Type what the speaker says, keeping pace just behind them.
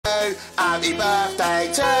Happy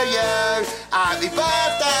birthday to you. Happy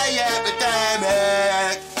birthday,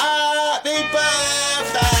 Epidemic. Happy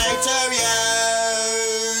birthday to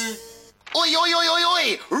you. Oi, oi, oi, oi,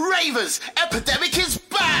 oi. Ravers, Epidemic is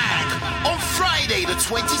back. On Friday, the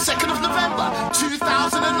 22nd of November,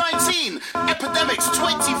 2019. Epidemic's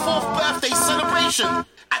 24th birthday celebration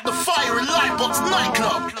at the Fire and Lightbox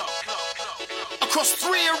nightclub. Across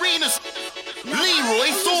 3 arenas.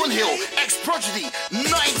 Leroy Thornhill, ex-Prodigy,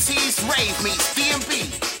 90s rave meets D&B.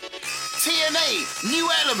 TNA, New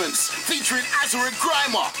Elements, featuring Azza and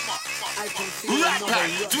Grimer. Rat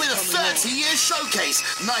Pack, doing a 30-year showcase,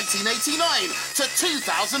 1989 to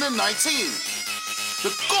 2019.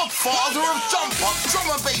 The Godfather of Jump Up,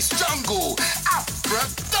 Drum and Bass Jungle,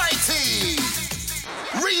 Aphrodite.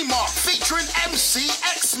 Remark, featuring MC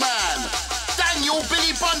X-Man. Daniel,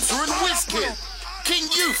 Billy Bunter and Wizkid. King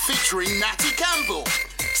Youth featuring Natty Campbell.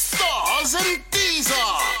 Stars and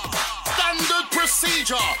Deezer. Standard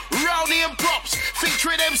Procedure. Rowney and Props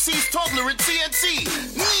featuring MC's Toddler and TNT.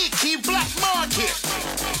 Nikki Black Market.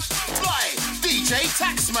 Fly, DJ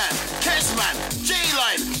Taxman, Kezman,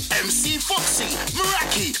 J-Line, MC Foxy,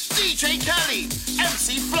 Meraki, DJ Cali,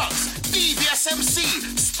 MC Flux, DVS MC,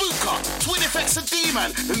 Spooker, Twin FX and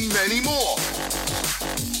D-Man, and many more.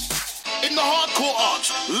 In the Hardcore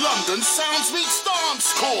Arch, London Sounds meets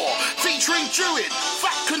Dancecore, featuring Druid,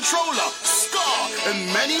 Fat Controller, Scar,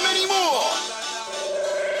 and many, many more.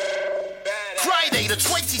 Friday, the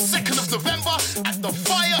 22nd of November, at the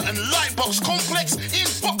Fire and Lightbox Complex in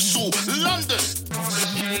Vauxhall, London.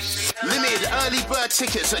 Limited early bird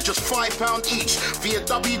tickets at just £5 each via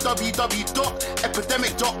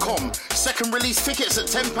www.epidemic.com. Second release tickets at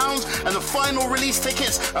 £10 and the final release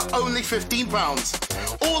tickets are only £15.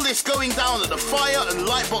 All this going down at the Fire and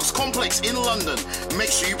Lightbox Complex in London.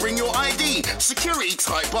 Make sure you bring your ID, security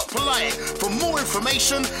tight but polite. For more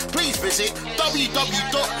information, please visit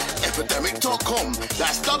www.epidemic.com.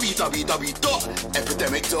 That's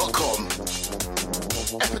www.epidemic.com.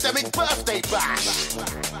 Epidemic Birthday Bash.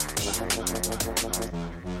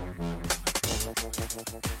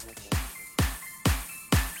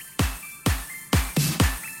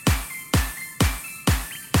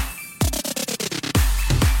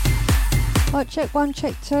 Right, check 1,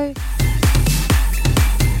 check 2.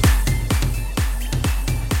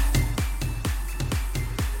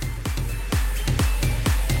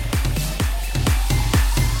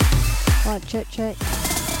 Right, check.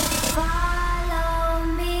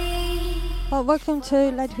 Right, welcome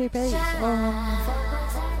to Lady Who Beats on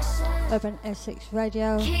Urban Essex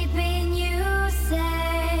Radio. So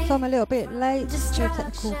I'm a little bit late due to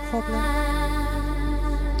technical problem.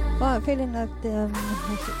 Right, I'm feeling like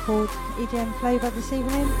what's it called, EDM flavour this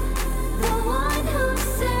evening.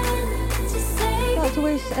 That's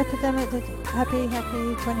always Epidemic, happy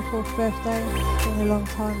 24th birthday. It's been a long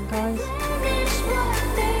time, guys.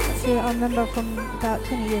 I remember from about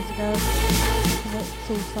 20 years ago. It's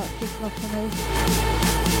all started kicking off for me.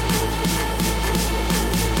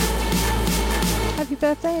 Happy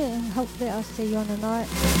birthday, and hopefully I'll see you on the night.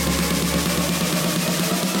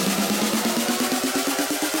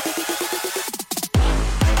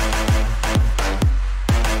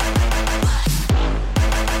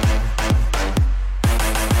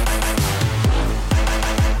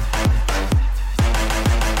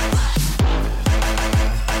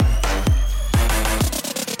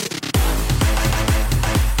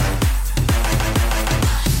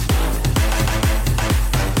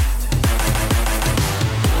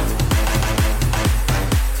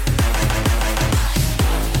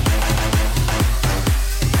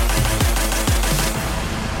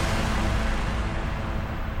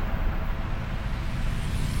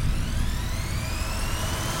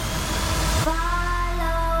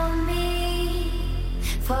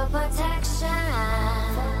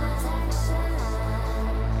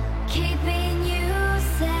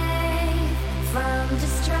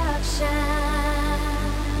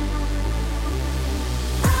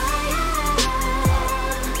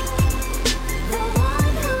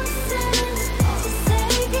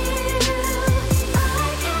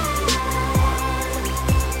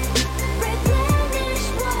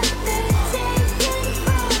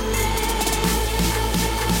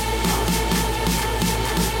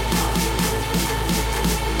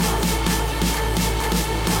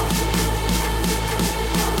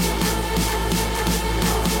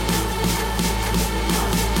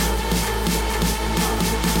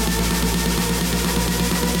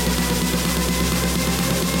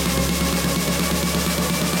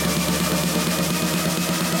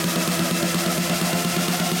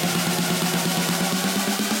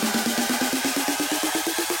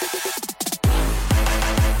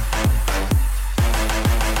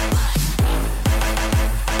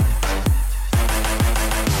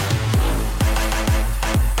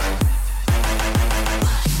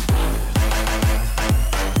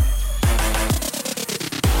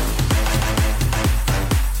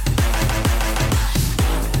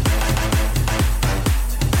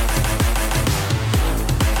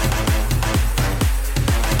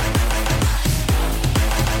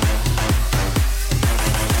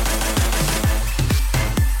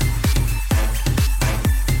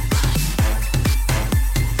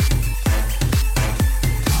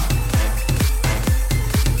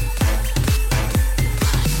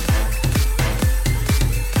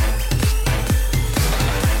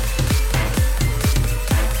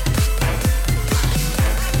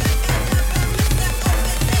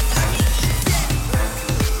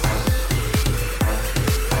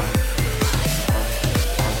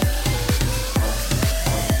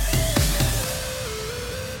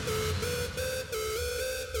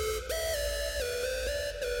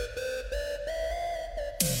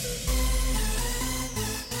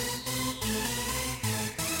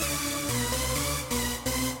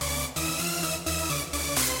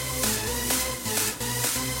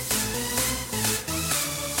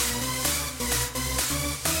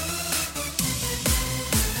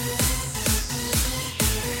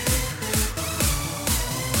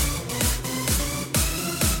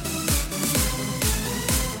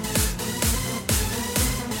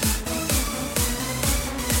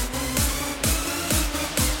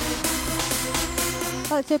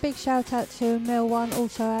 like to do a big shout out to Mill One,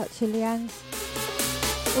 also out to Leanne,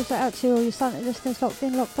 also out to all your Sunday listeners locked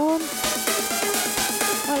in, locked on.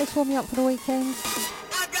 Right, let's warm you up for the weekend.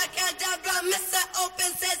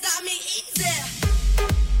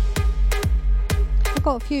 I've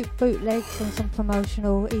got a few bootlegs and some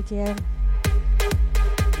promotional EDM.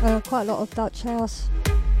 Quite a lot of Dutch house.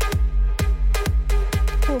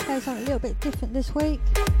 Thought I'd play something a little bit different this week.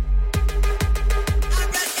 Mr.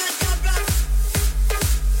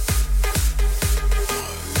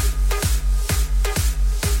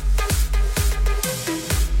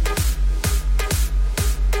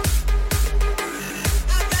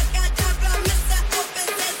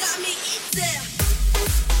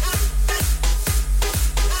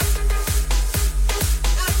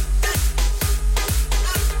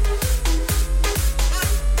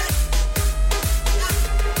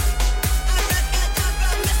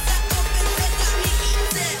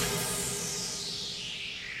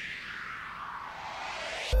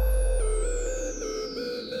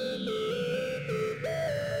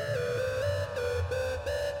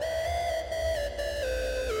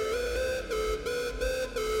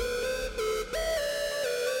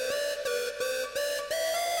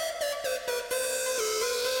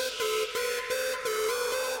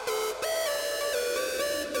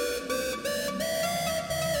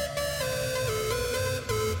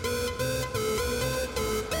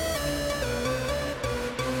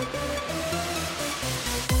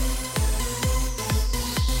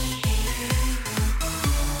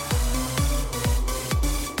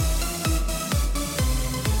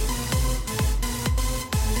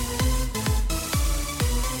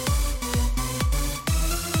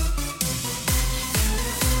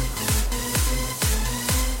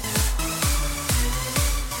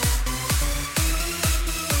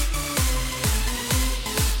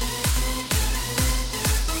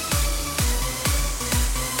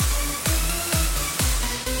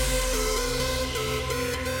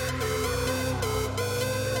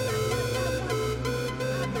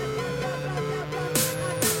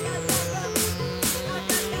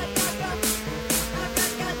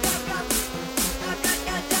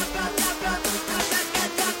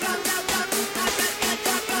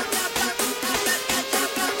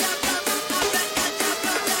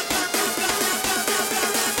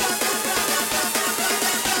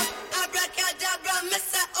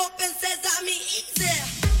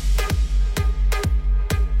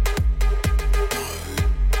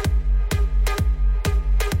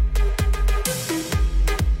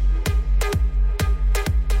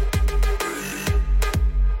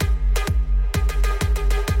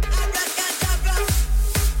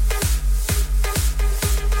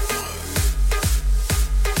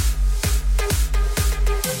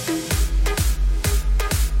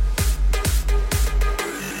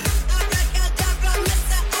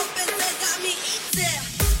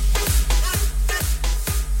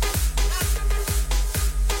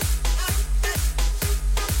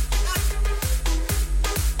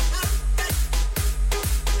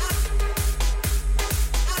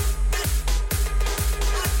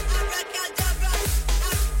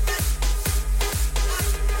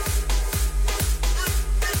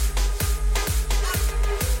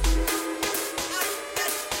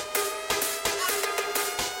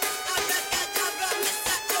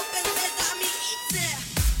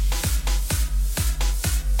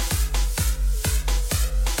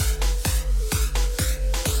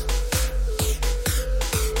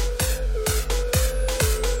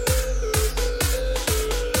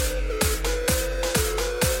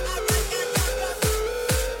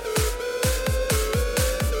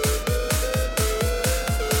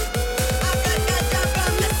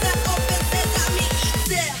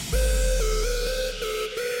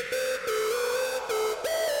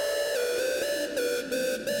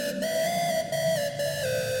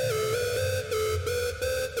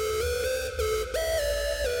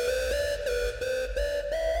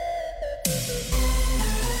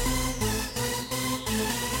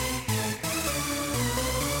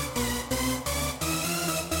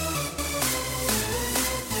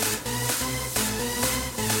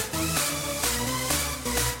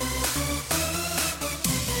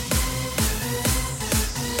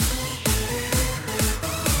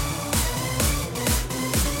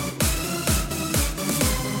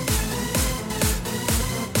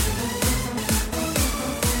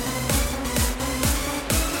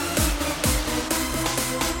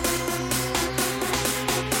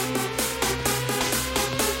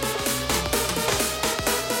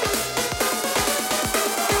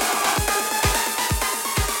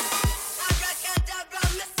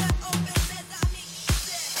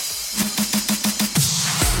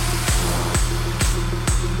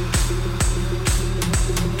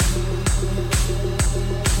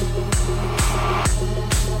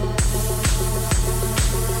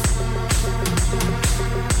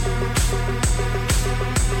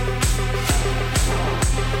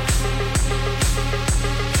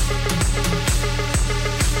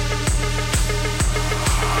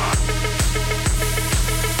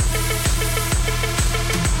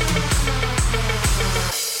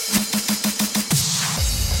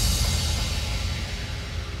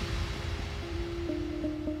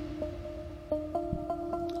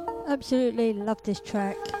 Absolutely love this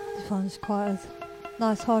track. This one's quite a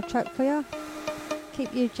nice hard track for you.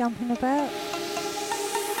 Keep you jumping about.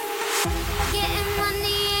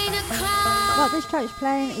 What this track's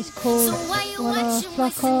playing is called Wanna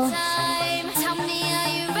Flock Off.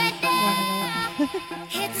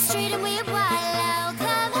 Hit the street and we ball out.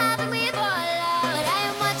 Club hopping, we ball out. I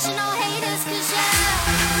am watching all haters, cause you're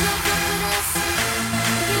fuck with us.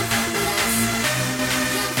 You fuck with us.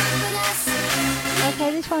 You fuck with us. Okay,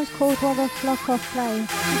 this one's called Wanna Flock Off Play.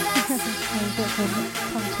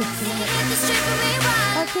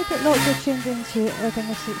 I'll keep it locked, you're tuned into Urban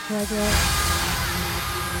Essex Radio.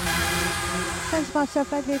 Thanks to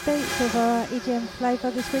myself, Every Beats of EDM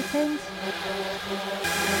flavour this weekend.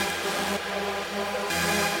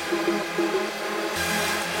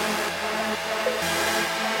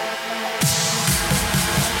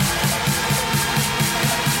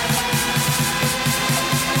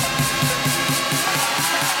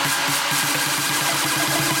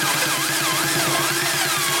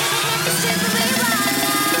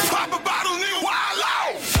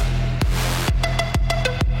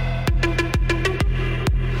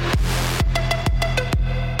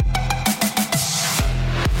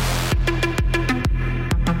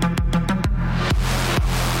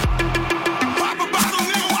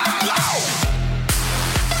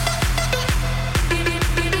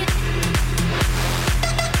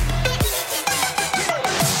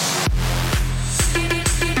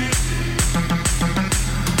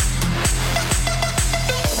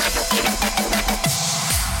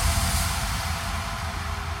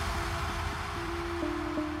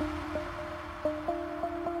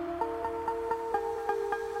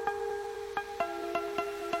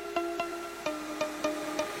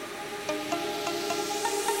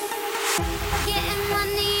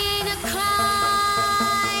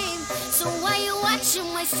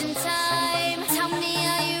 wasting time. Tell me,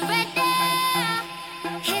 are you ready?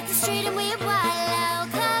 Hit the street and we ball out.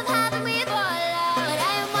 Club hopping, we ball out.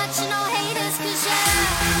 I am watching all haters, cause you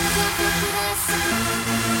fuck with us.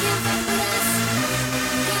 You fuck with us.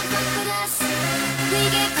 You fuck with us. We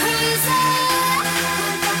get crazy. You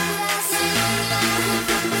fuck with us. You fuck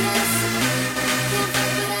with us. You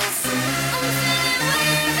fuck with us. I'm feeling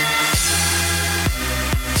wavy.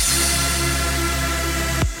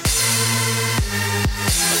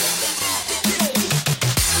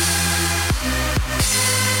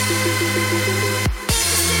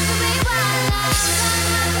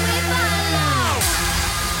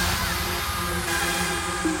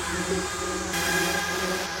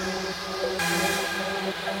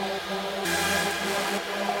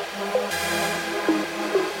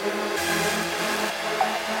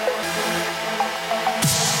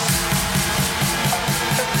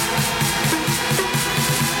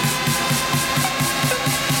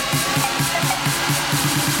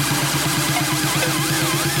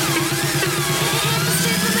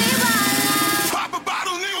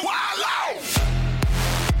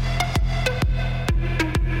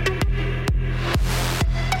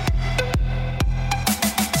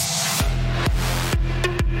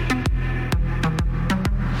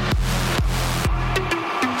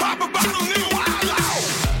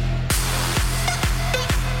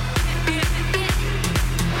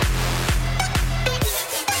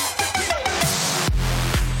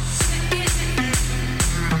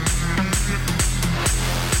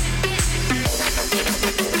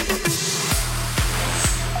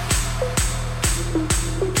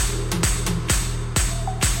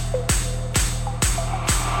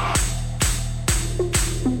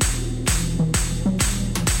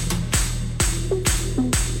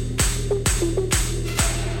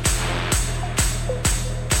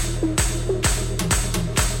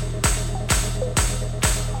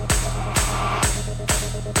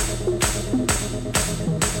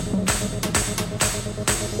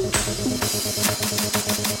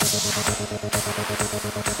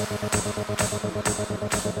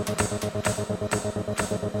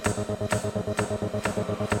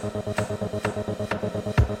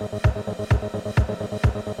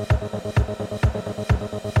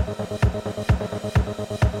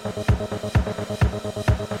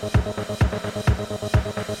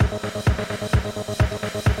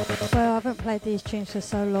 These tunes for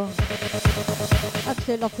so long.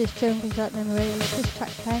 Absolutely love this tune, brings back memories. This track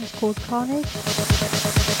playing is called Carnage.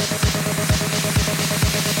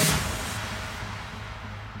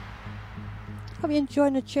 Hope you're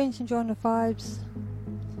enjoying the tunes, enjoying the vibes.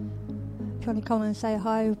 If you want to come and say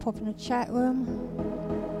hi, pop in the chat room.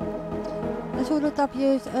 That's all the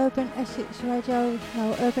W's, Urban Essex Radio,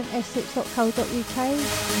 no, urbanessex.co.uk. I'll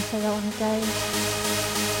say that one again.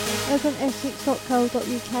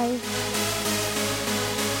 urbanessex.co.uk.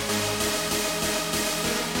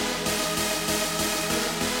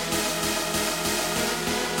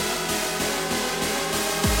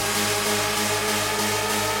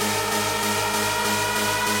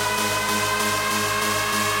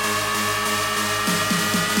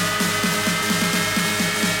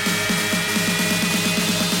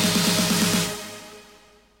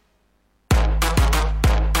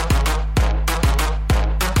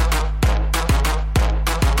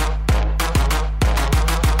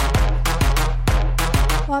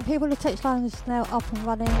 people, the text line is now up and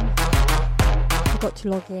running. You've got to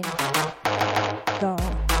log in. Go on.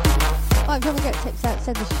 Right, if you want to get text out,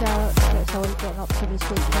 send a shout. That's how we're getting up to this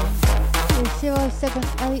weekend. It's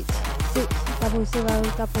 078 600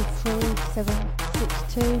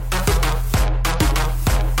 33762.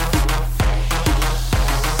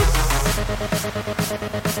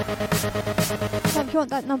 So if you want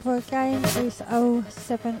that number again, it's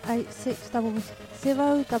 078 600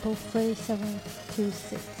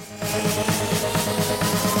 33726.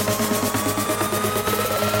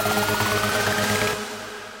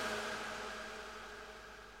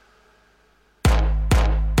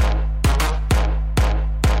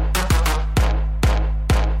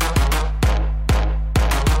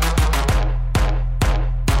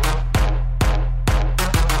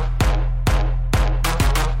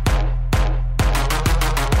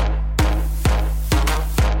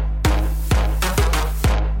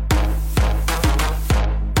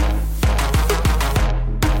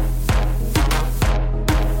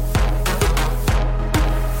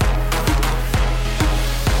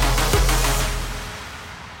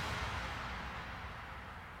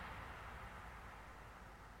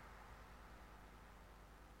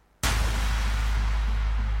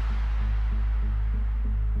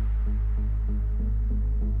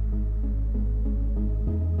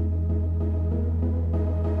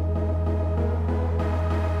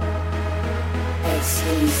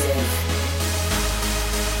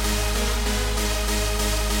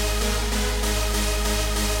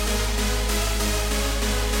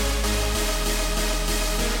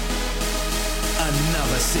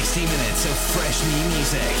 Another 60 minutes of fresh new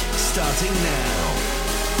music, starting now.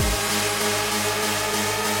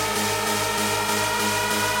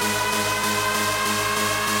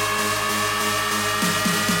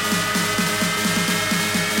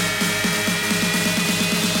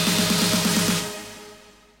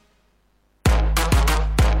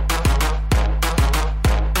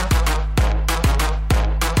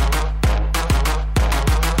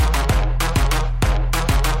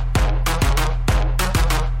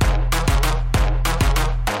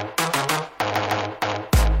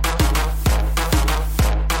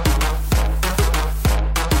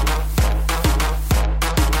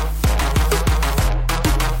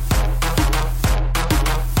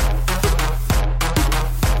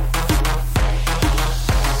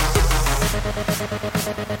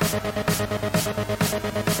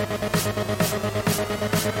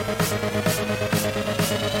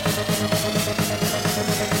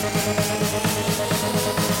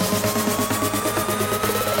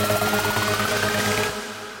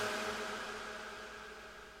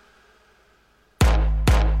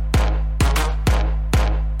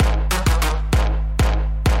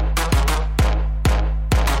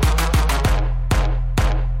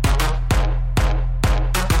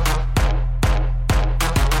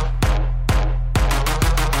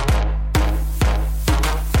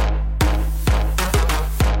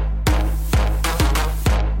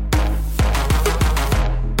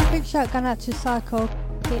 Shout going out to Psycho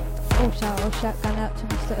Pit, also a shout going out to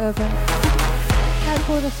Mr. Urban. Out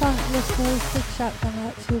to all the silent listeners, big shout going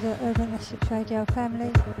out to the Urban Essex Radio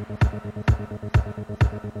family.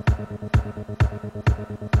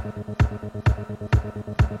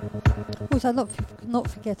 Also not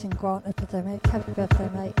forgetting Grant Epidemic, happy birthday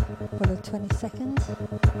mate for the 22nd.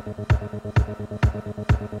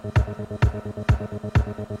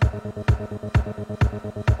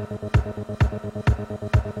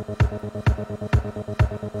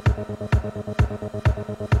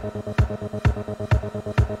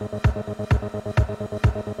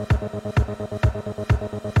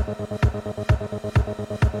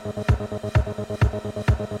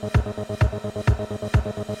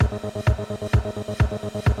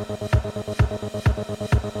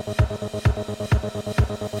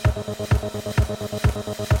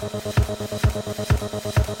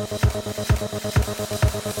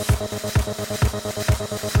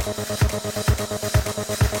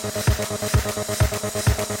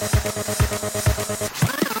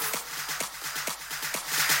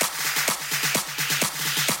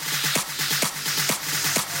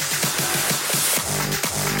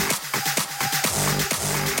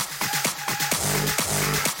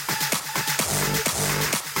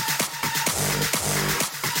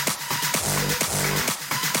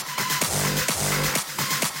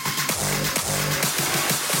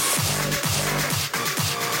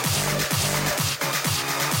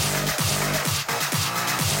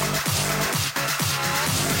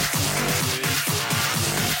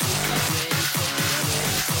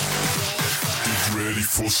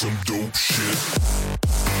 For some dope shit.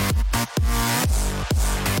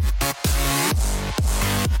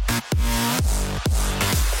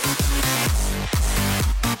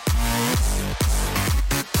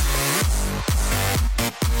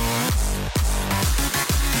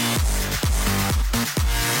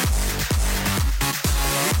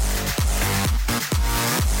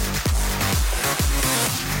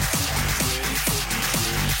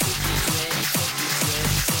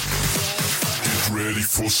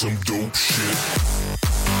 for some dope shit.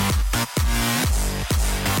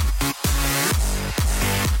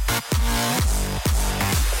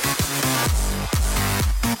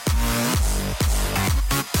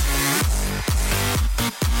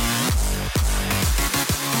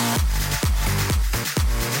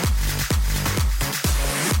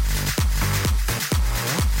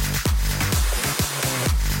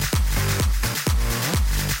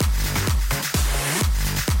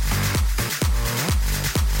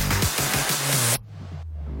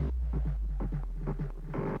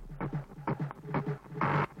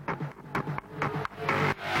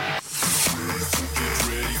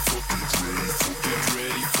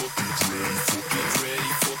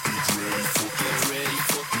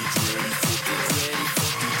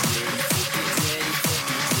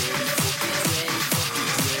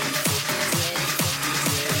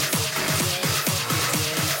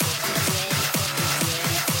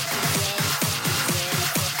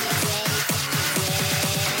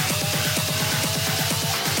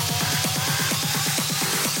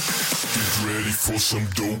 For some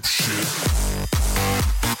dope shit.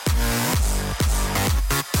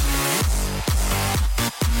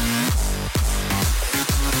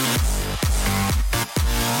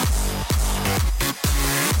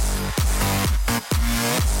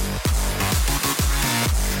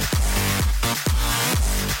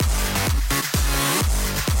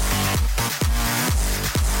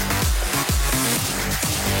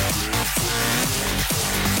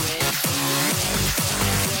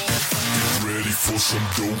 For some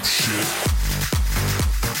dope shit.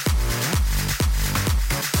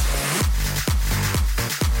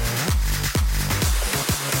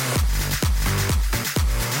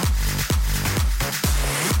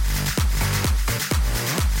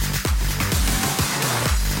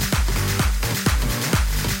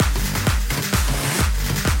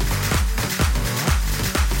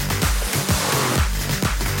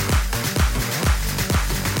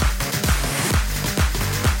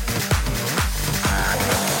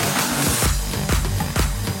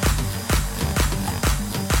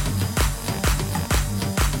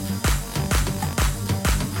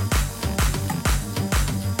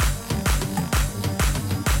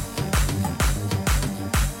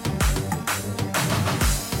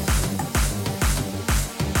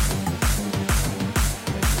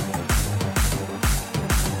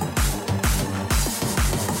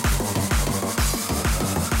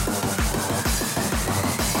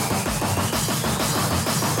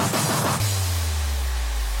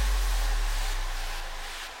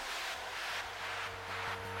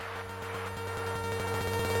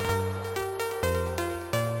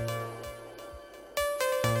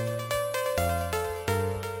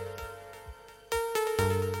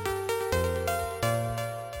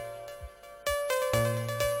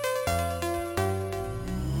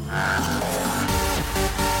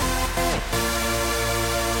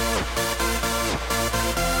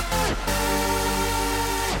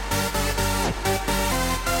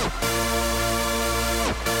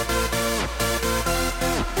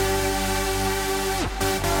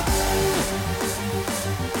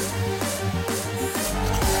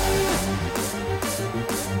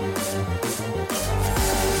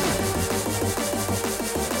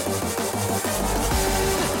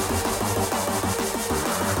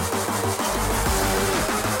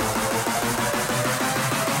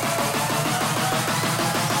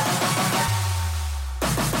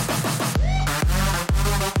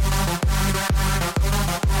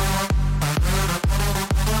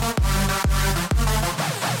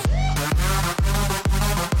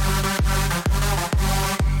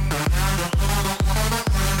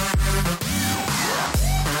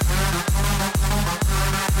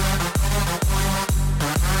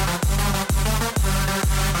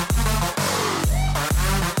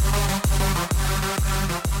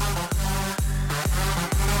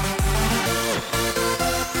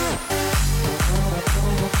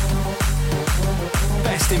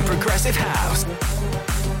 In progressive house.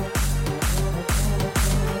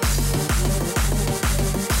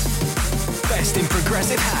 Best in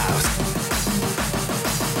progressive house.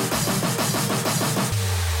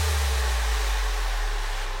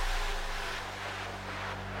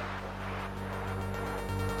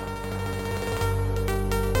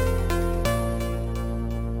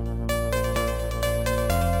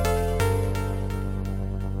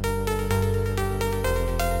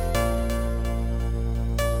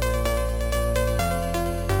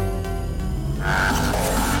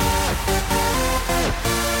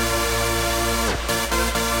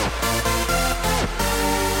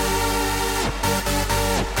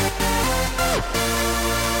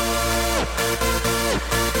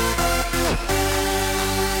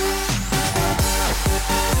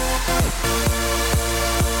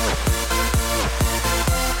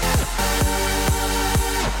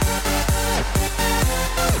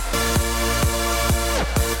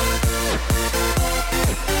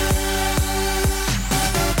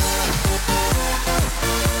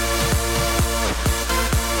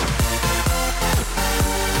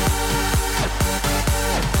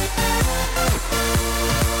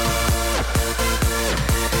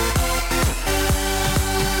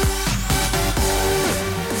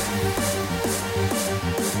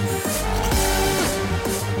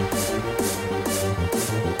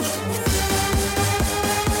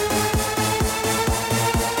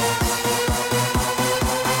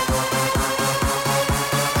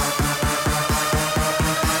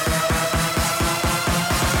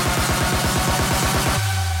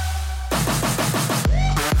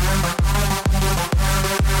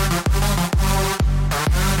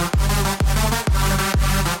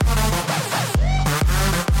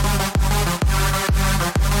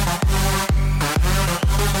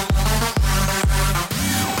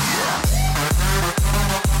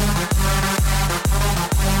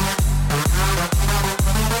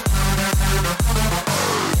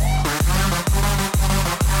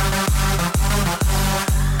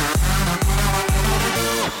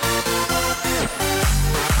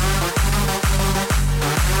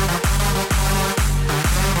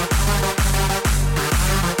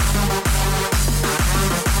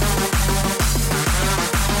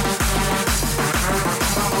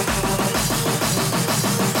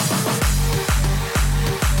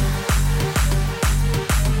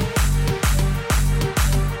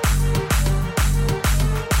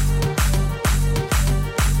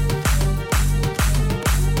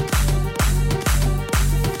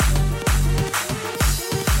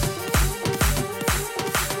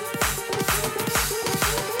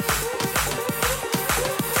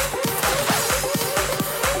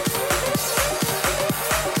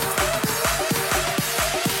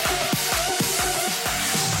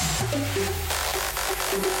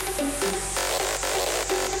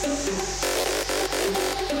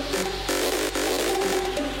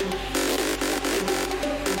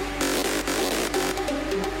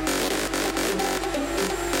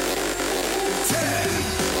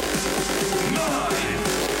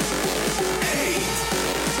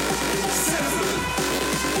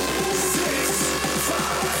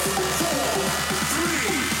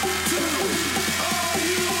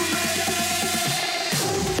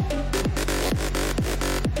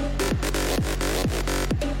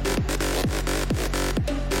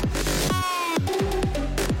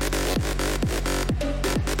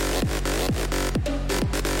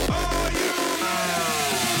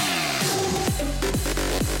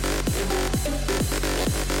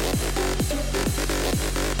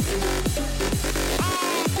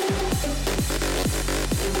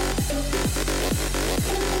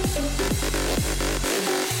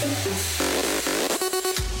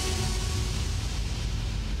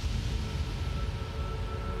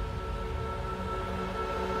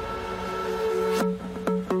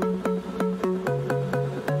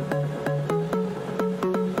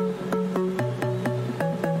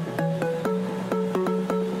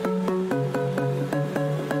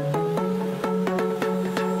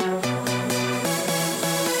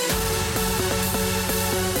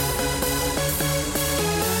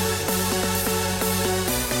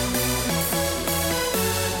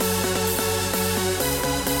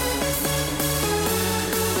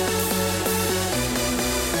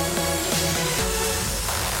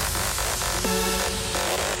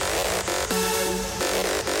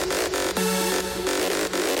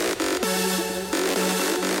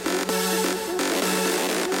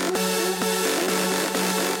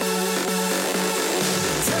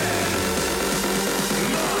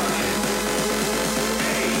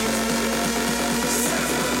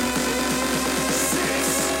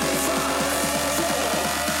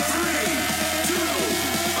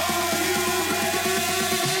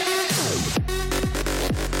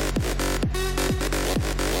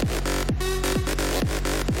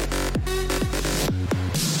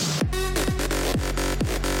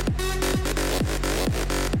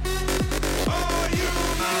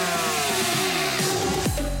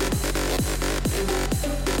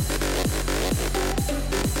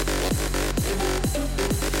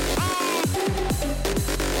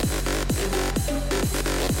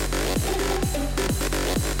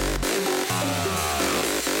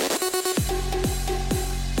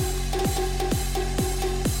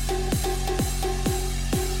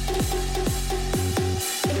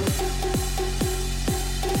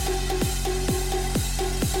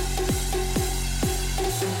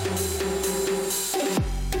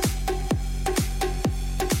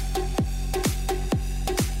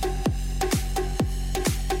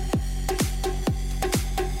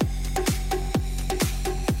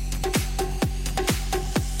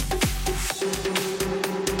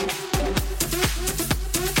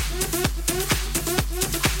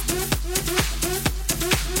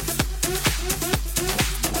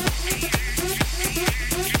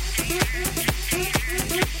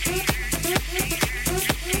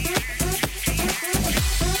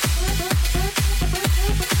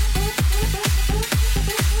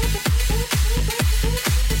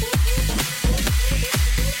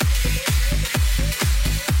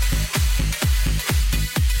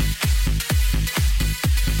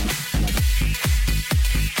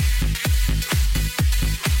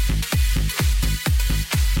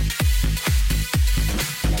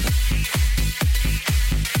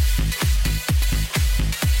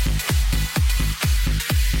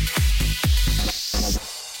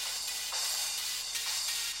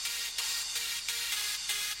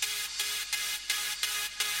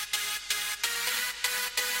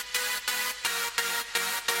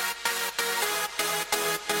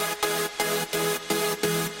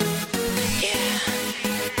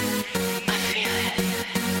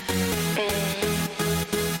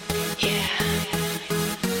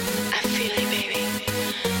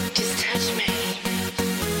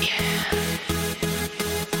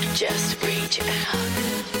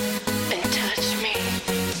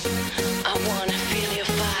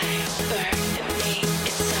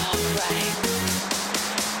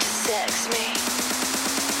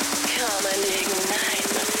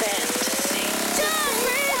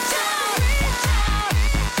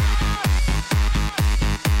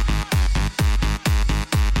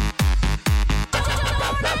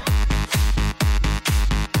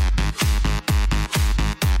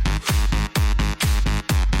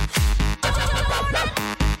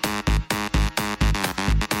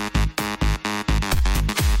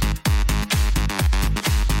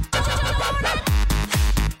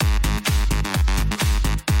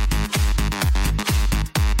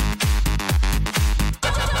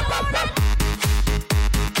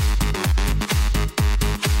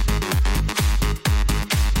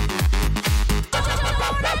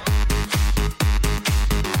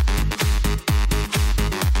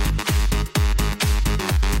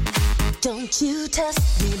 Don't you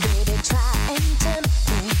test me, baby, try and tempt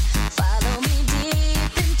me. Follow me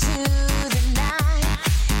deep into the night.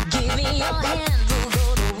 Give me your hand, we'll go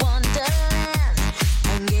to Wonderland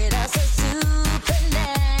and get us a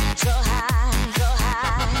supernatural high. Go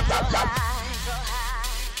high, go high, go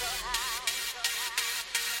high,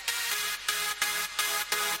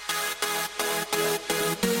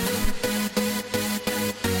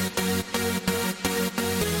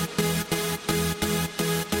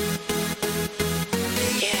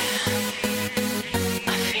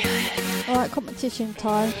 competition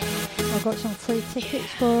time. I've got some free tickets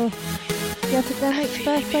for the Epidemic's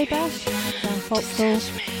birthday bash down Vauxhall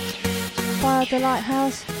via the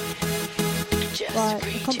Lighthouse. Right,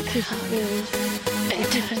 the competition is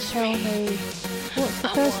if you can tell me what's the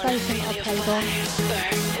first station I played on.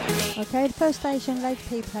 Okay, the first station Lady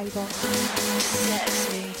P played on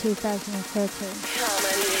in 2013.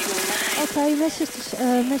 Okay,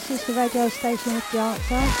 message the radio station with the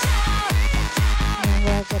answer and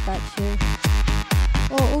we'll get back to you.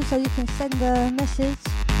 Or also you can send a message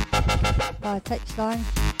by text line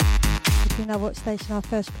if you know what station I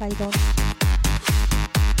first played on.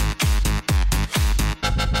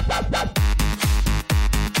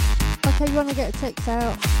 Okay, you want to get a text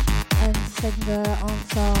out and send the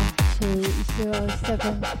answer to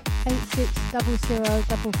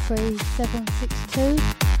 07860033762.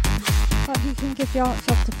 But you can give the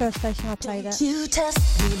answer off the first station I played at. You get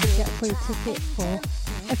a free ticket for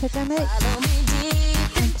Epidemic.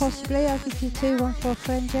 And possibly I'll give you two, one for a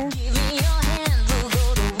friend, yeah?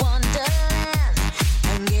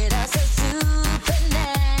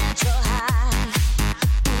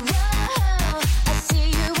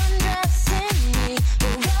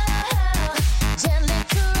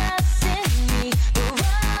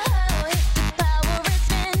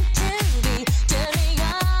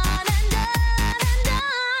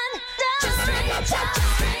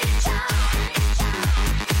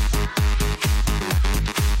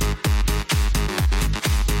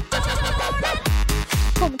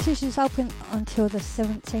 Competition is open until the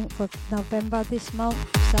 17th of November this month,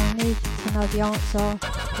 so I need to know the answer,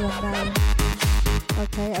 your name.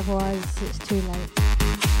 Okay, otherwise it's too late.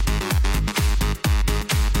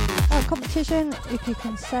 Competition, if you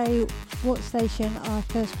can say what station I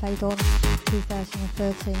first played on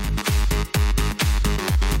 2013.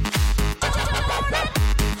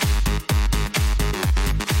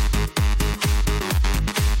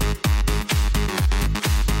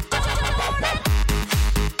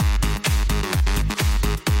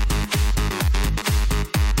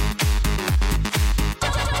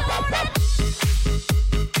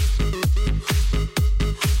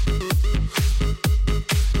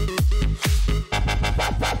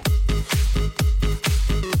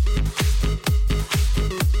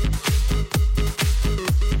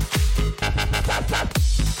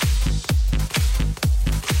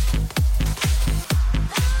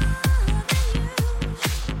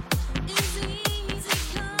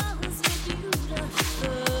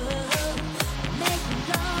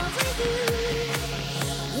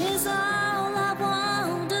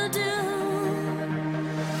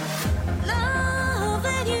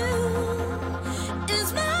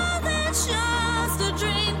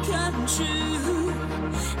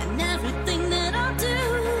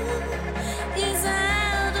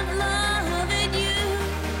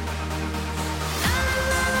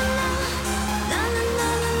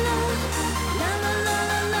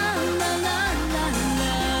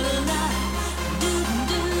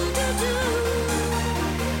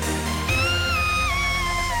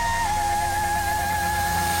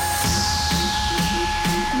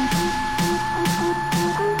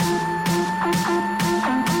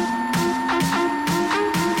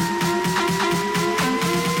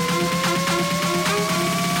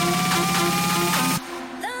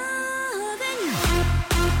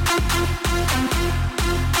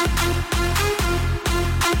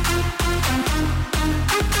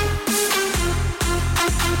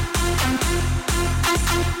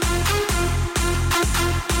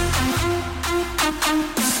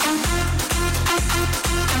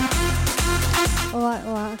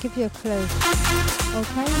 Give you a clue.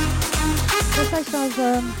 Okay, the station I was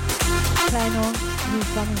playing on was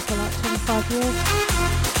running for like 25 years,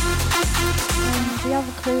 and the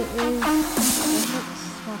other clue is the mix.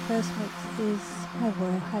 My first mix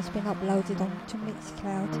has been uploaded onto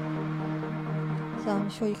Mixcloud, so I'm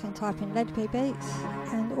sure you can type in Lady P Beats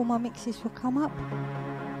and all my mixes will come up.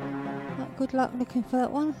 Good luck looking for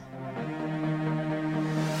that one.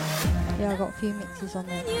 Yeah, I got a few mixes on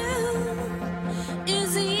there.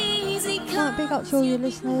 Right, big up to all your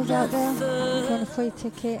listeners out there. If you want a free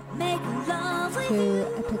ticket to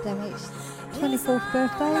Epidemic's 24th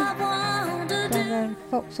birthday down there in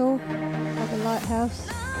Vauxhall at the Lighthouse.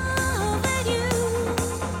 I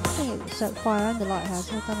think it's at Fire and the Lighthouse.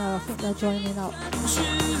 I don't know. I think they're joining up.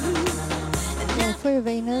 Yeah, 3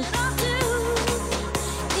 arenas.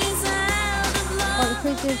 Right, the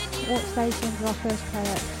quiz is what station did I first play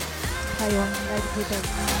on Lady P Beats?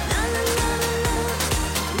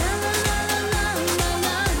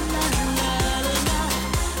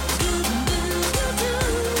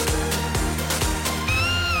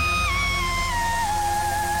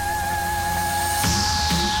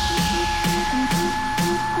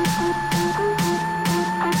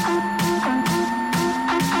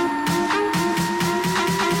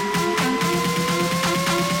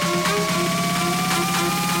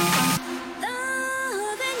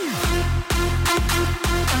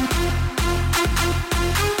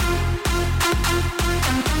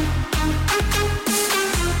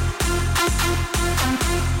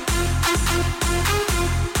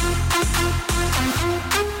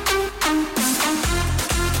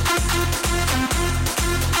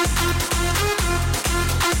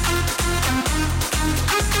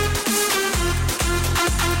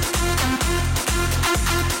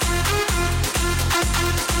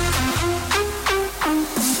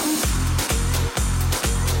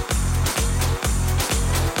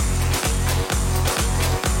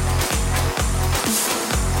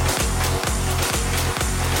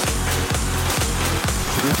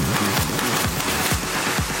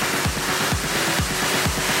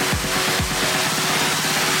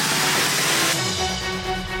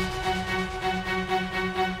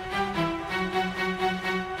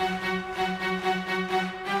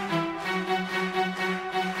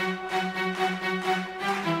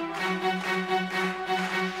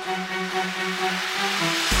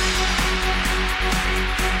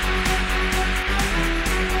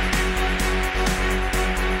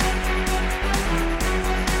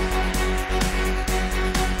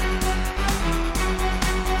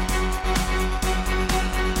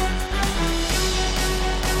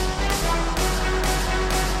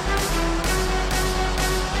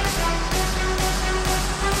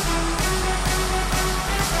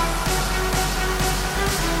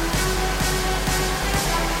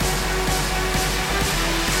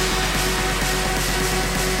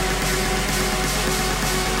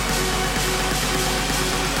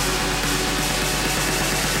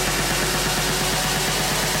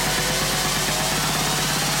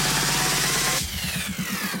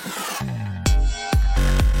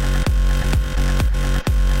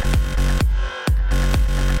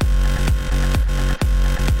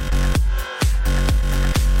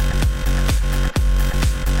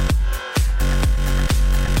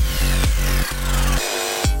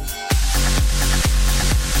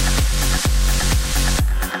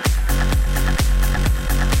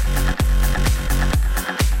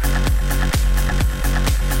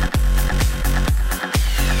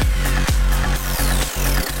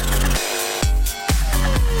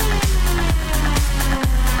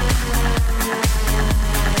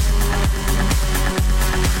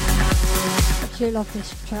 Absolutely love this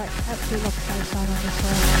track. Absolutely love the bass line on this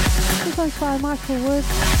one. This one's by Michael Wood.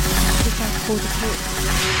 This one's called The Pit.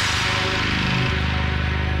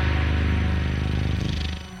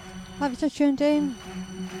 Have you just tuned in?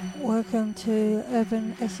 Welcome to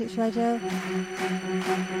Urban Essex Radio.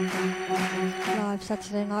 Live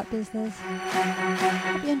Saturday night business.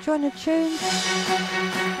 Hope you're enjoying the tunes.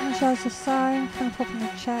 And the show's the same. Come pop in the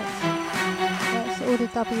chat. That's all the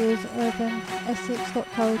W's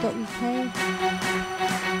urbanessex.co.uk.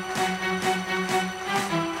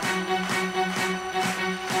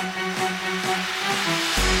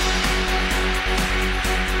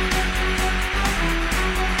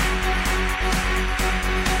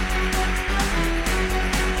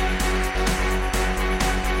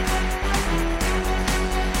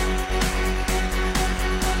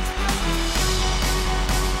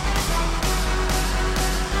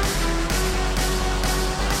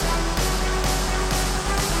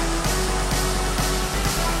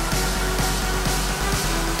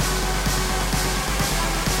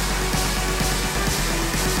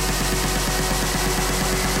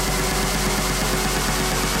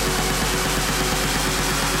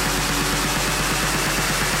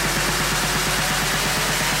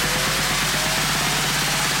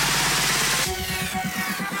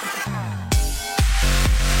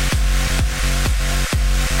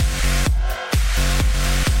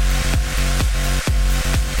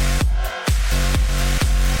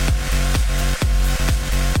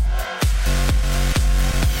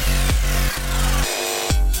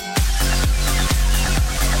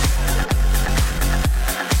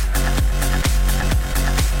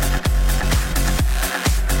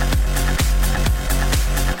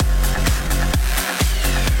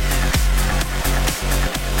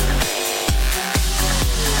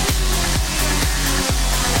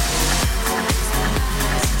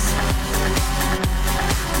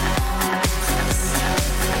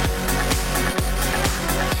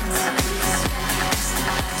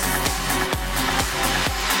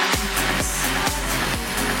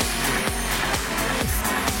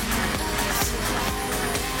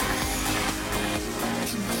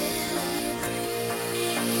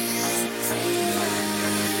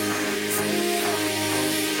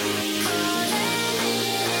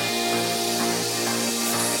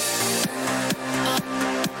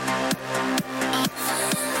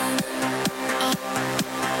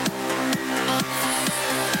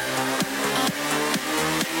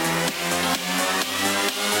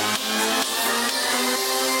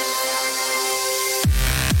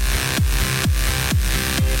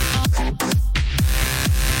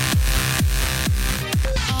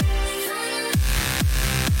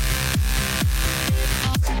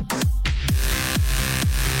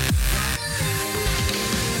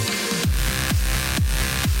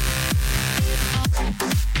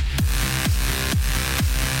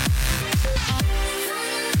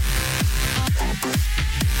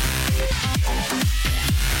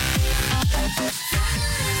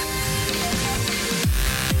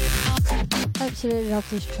 Absolutely love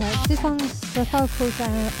this track. This one's the vocals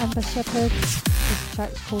and Amber Shepherd. This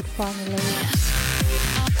track's called Finally.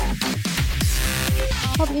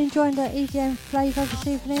 Hope you're enjoying the EDM flavour this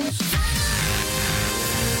evening.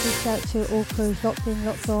 Big shout to all crews locked in,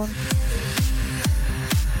 locked on.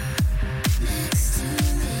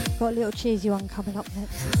 Got a little cheesy one coming up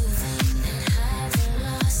next.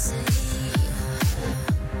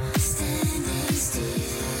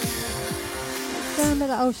 Remember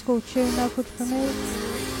that old school tune, No Good For Me?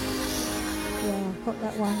 Yeah, I've got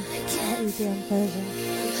that one, that EDM version.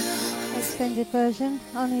 Extended version,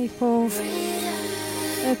 only for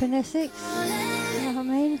Urban Essex. You know what I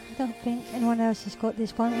mean? I don't think anyone else has got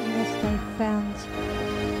this one unless they found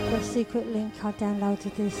the secret link I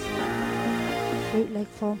downloaded this bootleg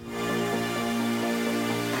from.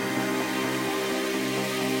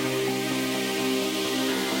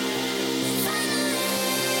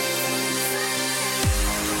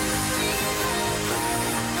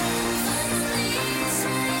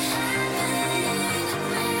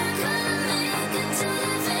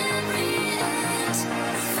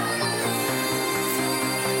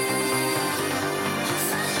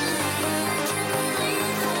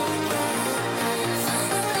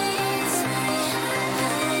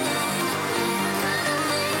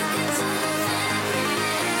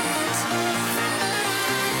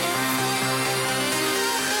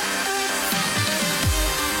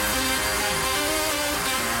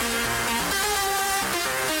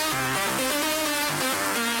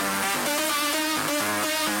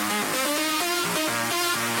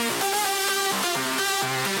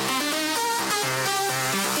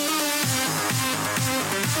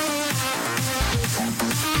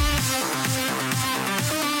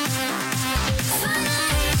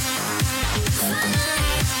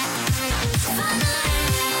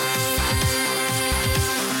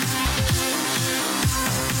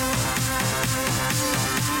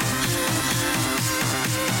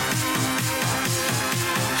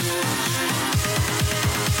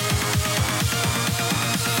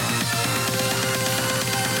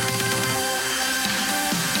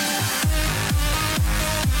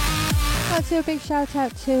 like to do a big shout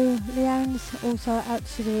out to Leanne's, also out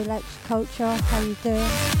to the Relaxed Culture. How you doing?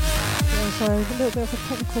 Yeah, sorry, a little bit of a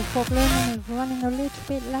technical problem and we're running a little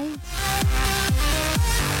bit late.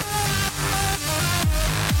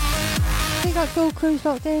 Big up to all crews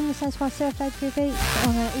locked in. This is myself, Adri Beats,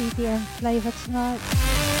 on an EDM flavour tonight.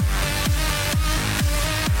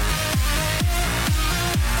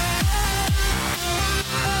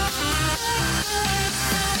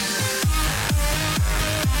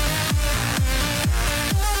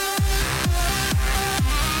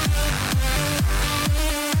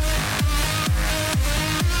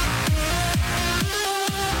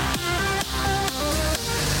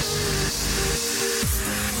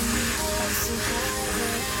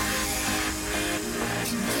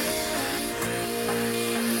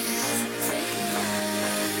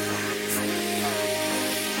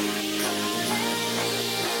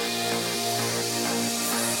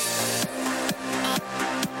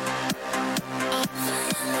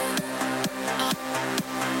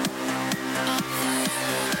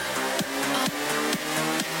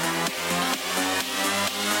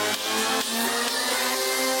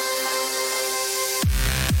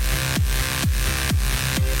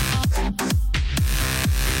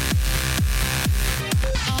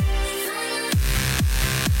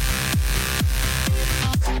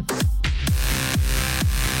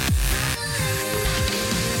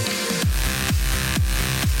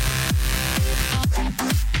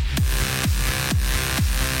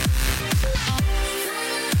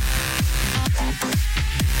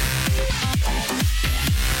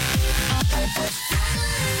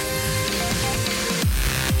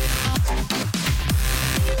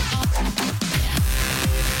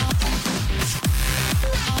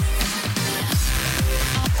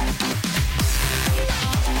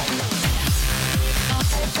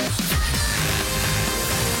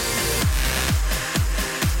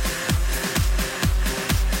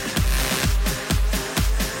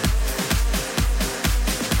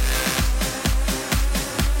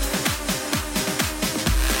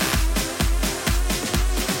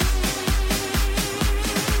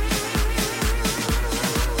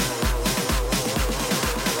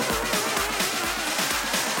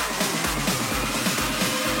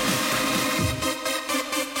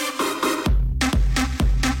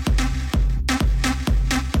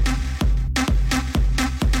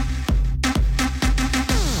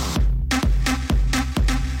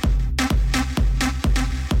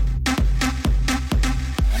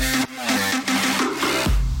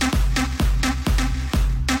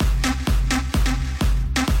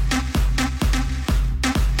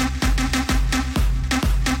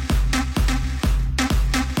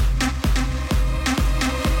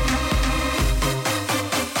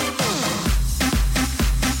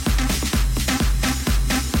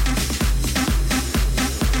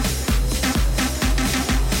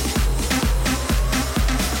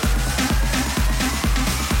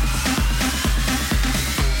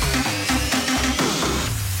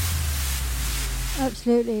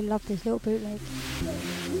 Absolutely love this little bootleg.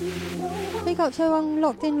 Big up to everyone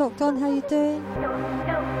locked in, locked on. How you doing?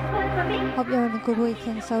 Hope you're having a good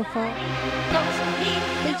weekend so far.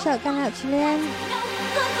 Big shout going out to Leanne.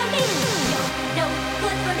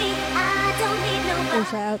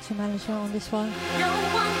 Also out to management on this one.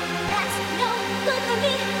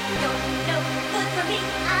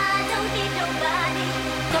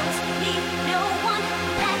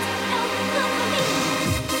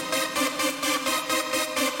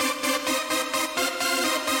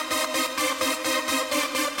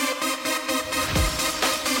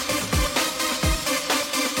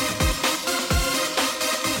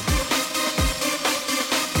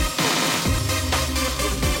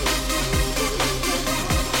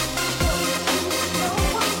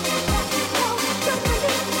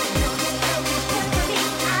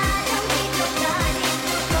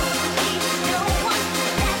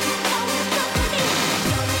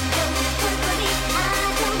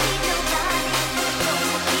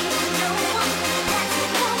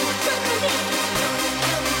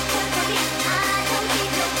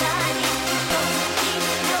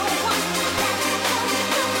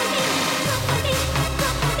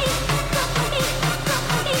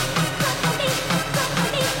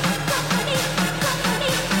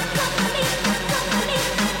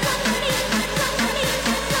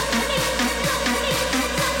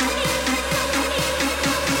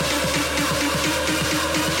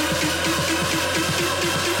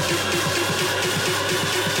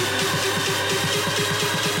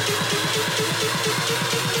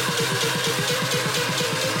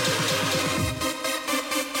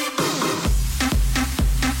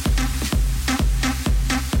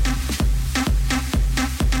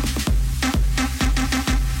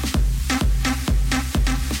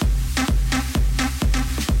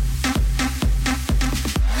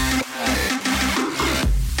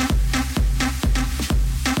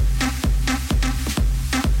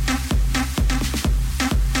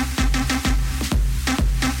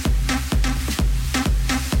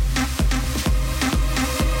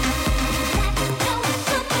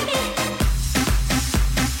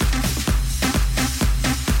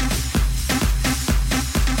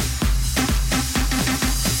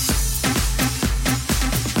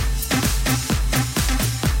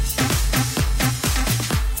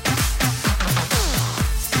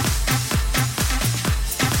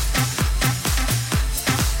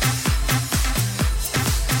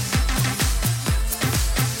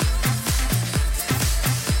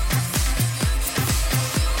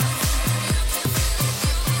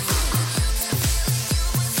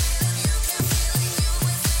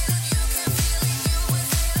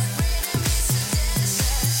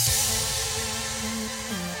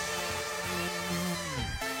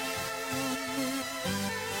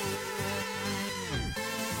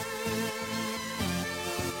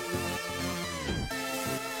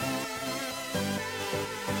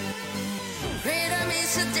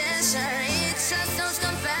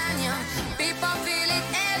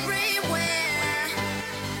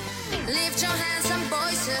 Lift your hands and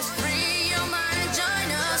voices, free your mind and join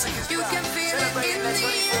us. You can feel it in their the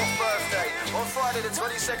 24th air. birthday on Friday the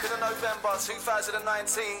 22nd of November 2019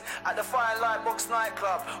 at the Fire and Lightbox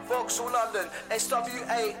nightclub, Vauxhall, London,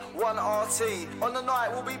 SW8 1RT. On the night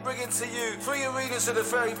we'll be bringing to you 3 arenas of the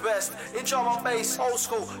very best in drum and bass, old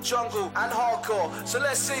school, jungle and hardcore. So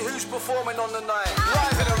let's see who's performing on the night.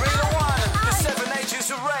 Live in Arena 1, the 7 Ages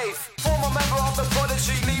of Rave. Former member of the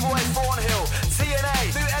Prodigy, Leroy Thornhill.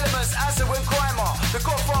 TNA, New Elements, Azawin Grimer, the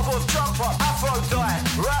Godfather of Jump Up, Afro Die,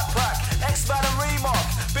 Rat Pack, X-Man and Remark,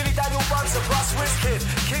 Billy Daniel Bunter plus Wizkid,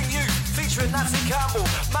 King Youth featuring Nancy Campbell,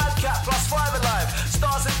 Madcap plus Five Alive,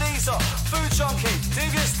 Stars and Deezer, Food Junkie,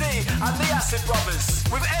 Devious D and the Acid Brothers.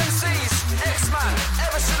 With MCs, X-Man,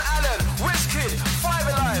 Everson Allen, Wizkid, Five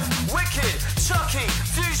Alive, Wicked, Chucky,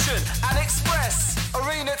 Fusion and Express.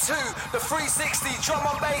 Arena 2, the 360 drum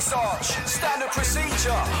and bass arch, standard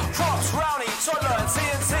procedure, props, Rowney, Toddler and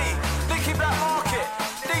TNT, Nicky Black Market,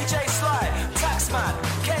 DJ Sly, Taxman,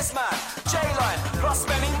 Kesman, J-Line, plus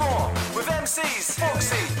many more. With MCs,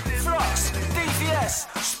 Foxy, Flux, DVS,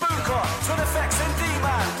 Spooker, Twin Effects and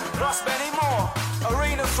D-Man, plus many more.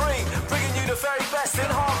 Arena 3, bringing you the very best in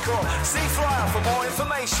hardcore. See flyer for more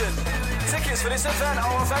information. Tickets for this event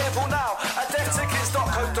are available now at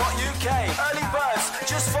deaftickets.co.uk. Early birds,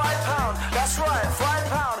 just £5. That's right,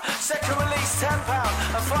 £5. Second release, £10.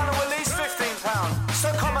 And final release, £15.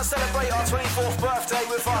 So come and celebrate our 24th birthday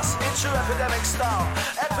with us in true Epidemic style.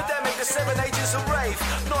 Epidemic, the 7 Ages of Rave,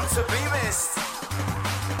 not to be missed.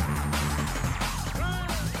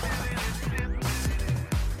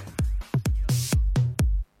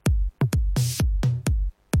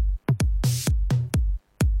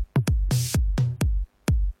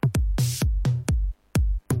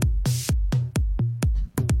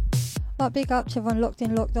 Right, big up to everyone locked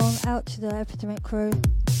in, locked on, out to the Epidemic crew.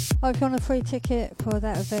 Hope you're on a free ticket for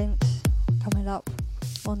that event coming up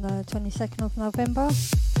on the 22nd of November.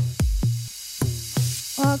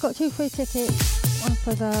 Well, I've got 2 free tickets, one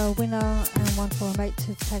for the winner and one for a mate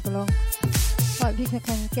to tag along. Right, if you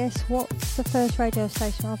can guess what's the first radio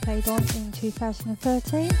station I played on in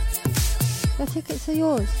 2013, the tickets are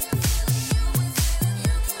yours.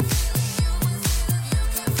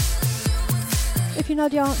 If you know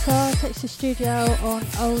the answer, text the studio on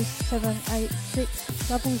 0786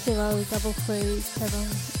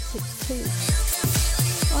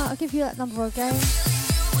 0033762. Right, I'll give you that number again.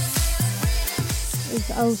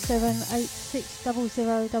 It's 0786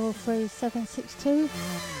 0033762.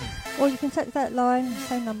 Or you can text that line,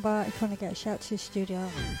 same number, if you want to get a shout to the studio.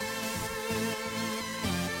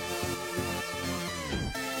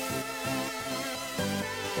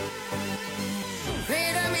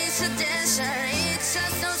 Freedom is a dancer, it's a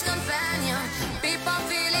soul's companion. People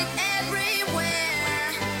feel it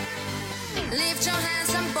everywhere. Lift your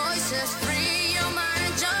hands and voices, free your mind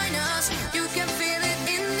and join us. You can feel it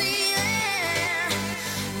in the air.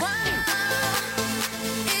 Whoa,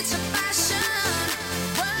 it's a passion.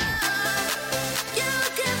 Whoa, you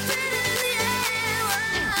can feel it in the air.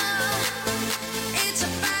 Whoa, it's a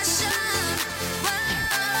passion.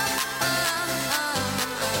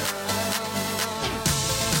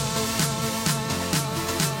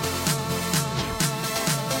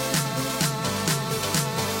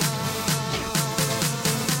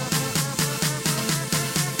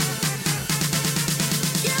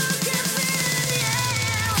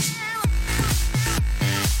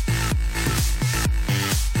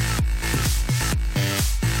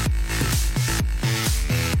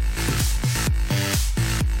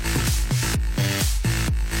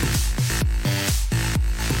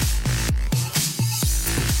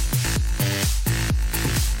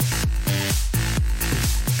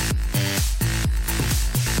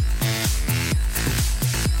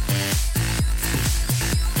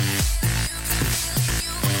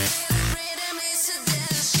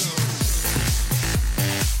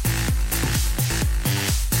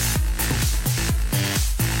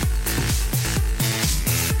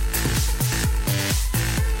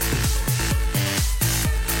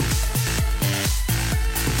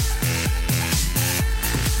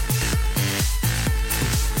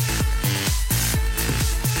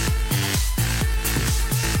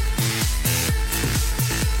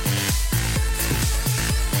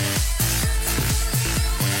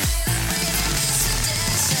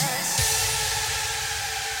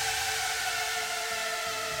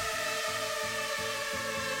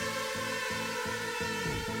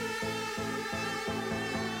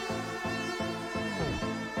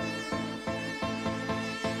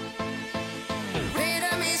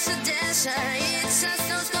 dancer, it's a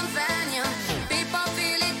soul's companion. People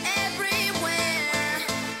feel it everywhere.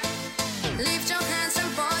 Lift your hands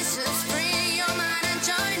and voices, free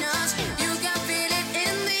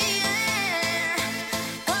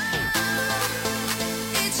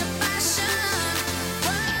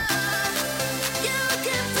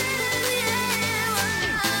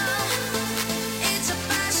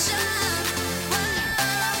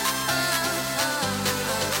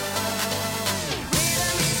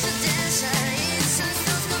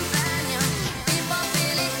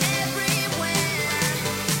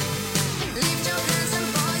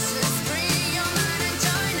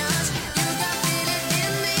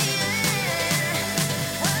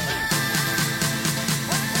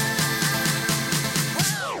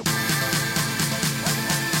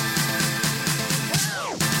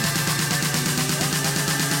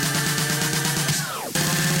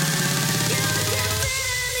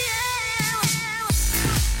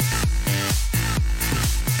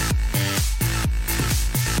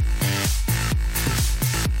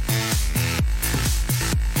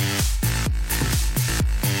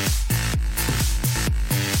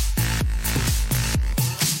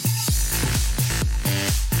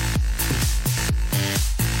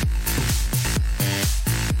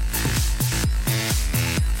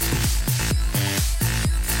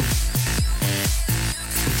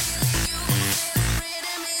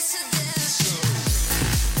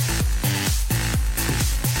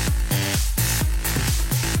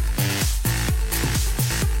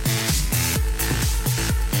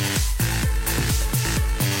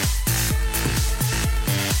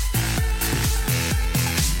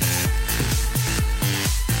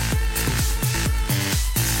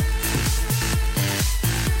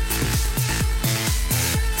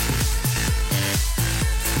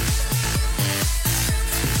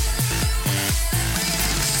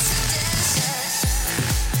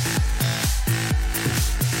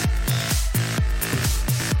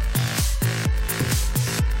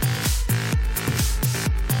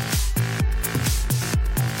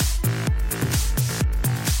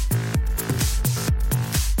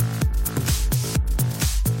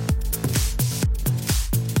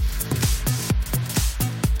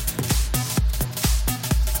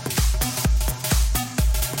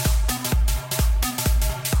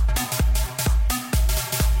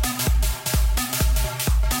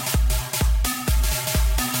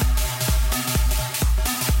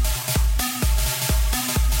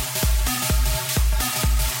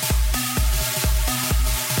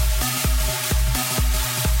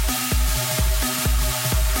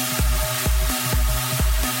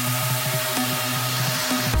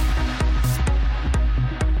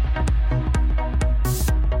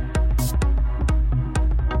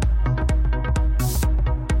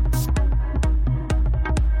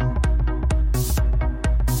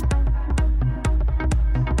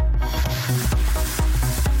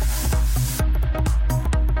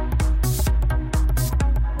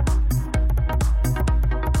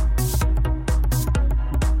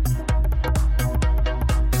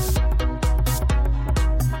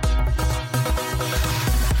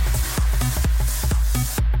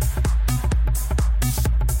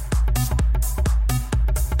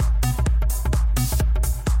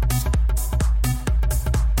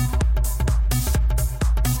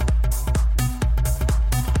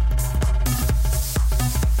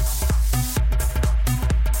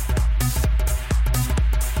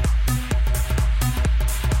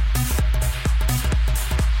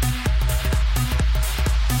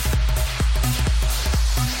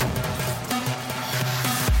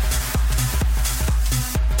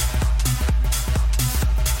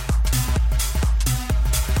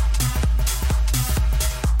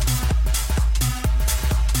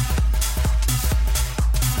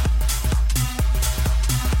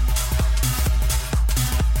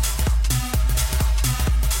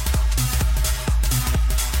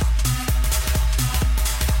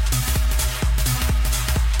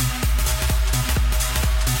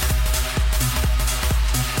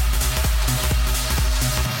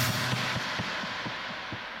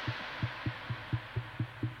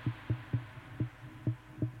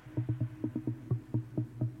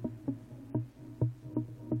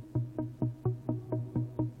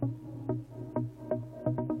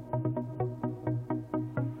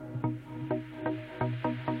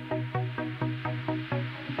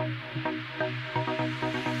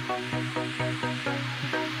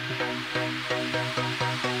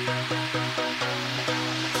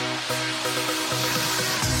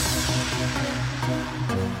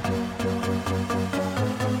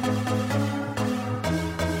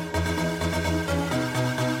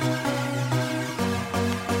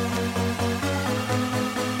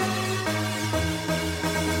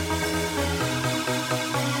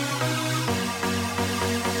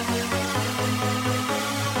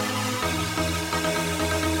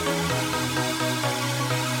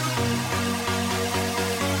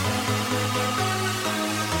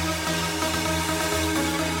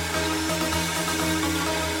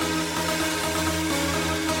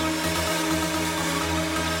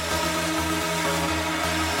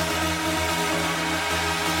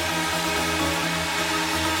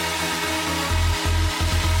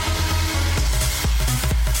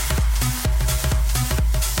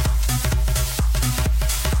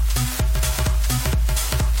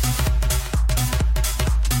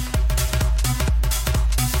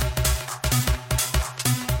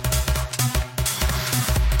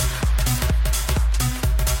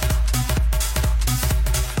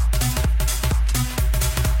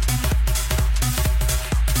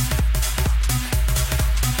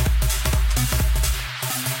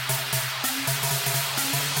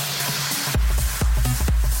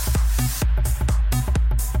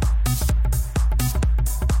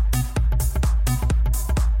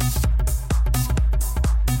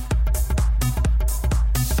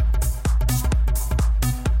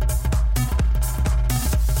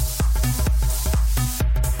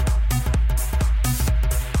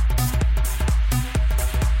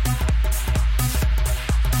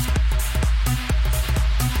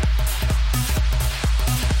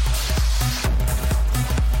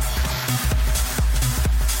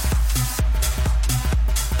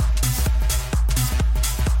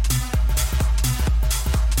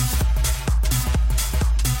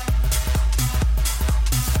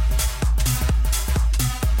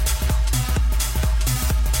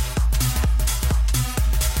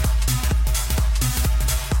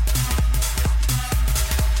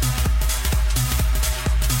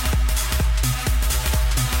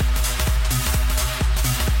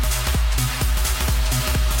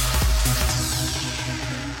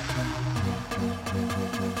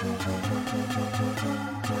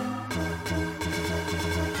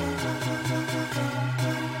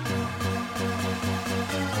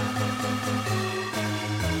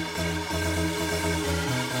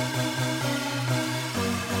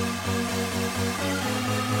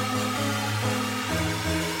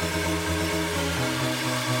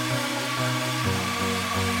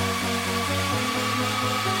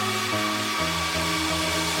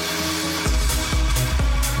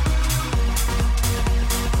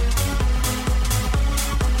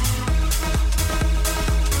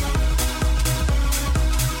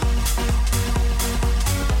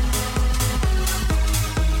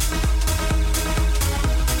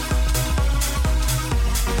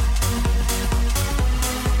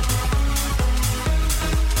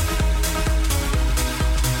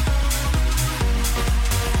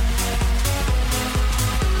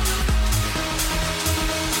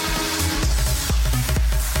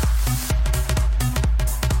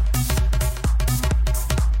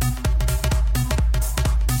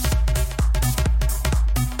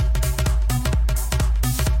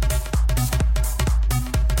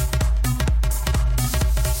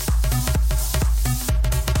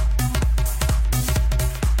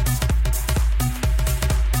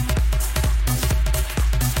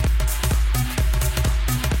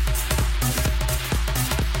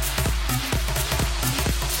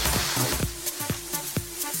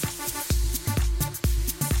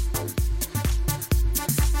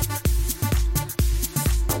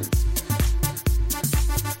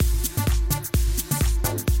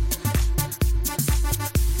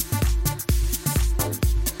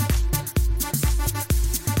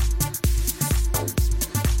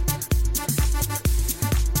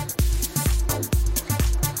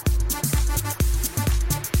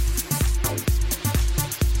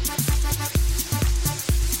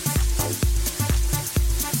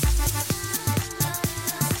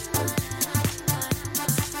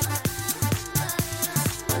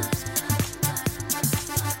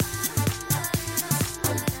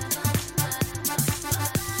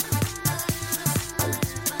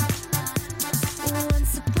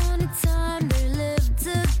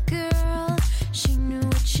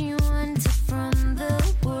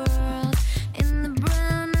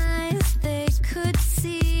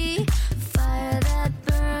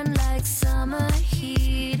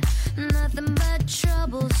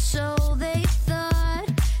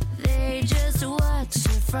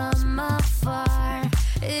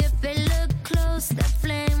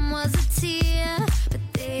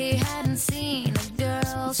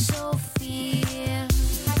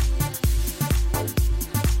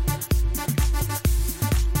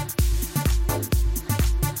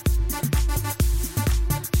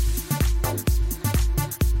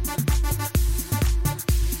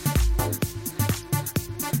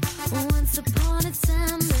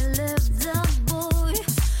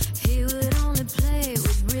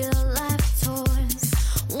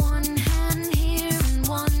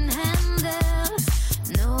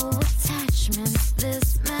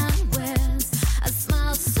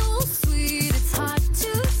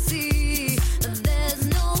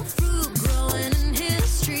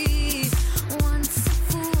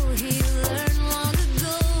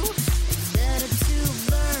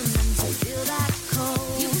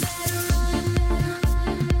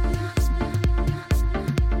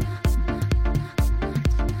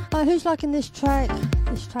Right, who's liking this track?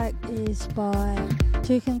 This track is by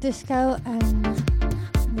Toucan Disco and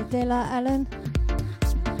Nadella Allen.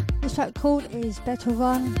 This track called is Better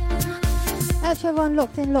Run. Out to everyone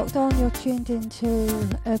locked in, locked on, you're tuned into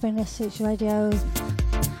Urban Essex Radio.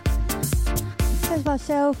 There's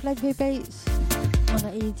myself, Leadview Beats,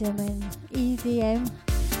 on the EDM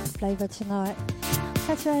flavour tonight.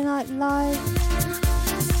 Saturday Night Live.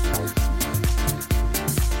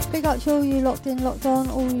 Big up to all you locked in, locked on,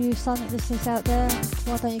 all you silent listeners out there.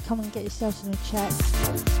 Why don't you come and get yourselves in the chat?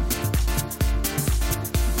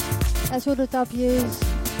 That's all the W's.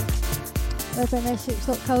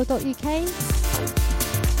 urbanessex.co.uk.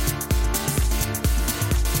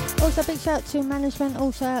 Also big shout out to management,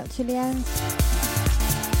 also out to Leanne.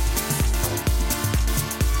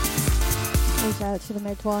 Also out to the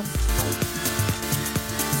Med One.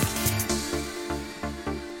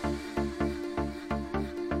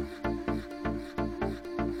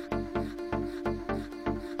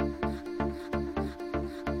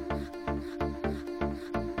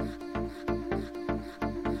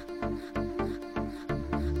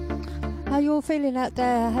 How you all feeling out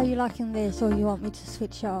there? How you liking this, or you want me to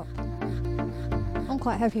switch up? I'm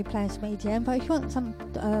quite happy playing some EDM, but if you want some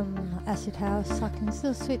acid house, I can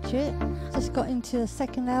still switch it. Just got into the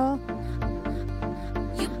second hour.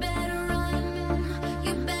 You better run,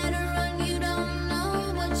 you don't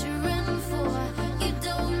know what you're in for. You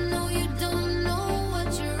don't know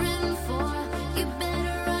what you're in for. You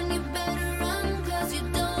better run, 'cause you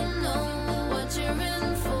don't know what you're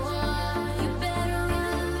in for. You better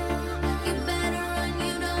run,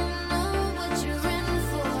 you don't know what you're in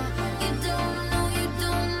for. You don't know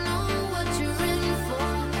what you're in for.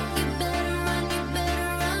 You better run,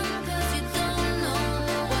 'cause you don't know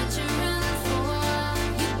what you're in for.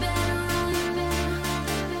 You better run.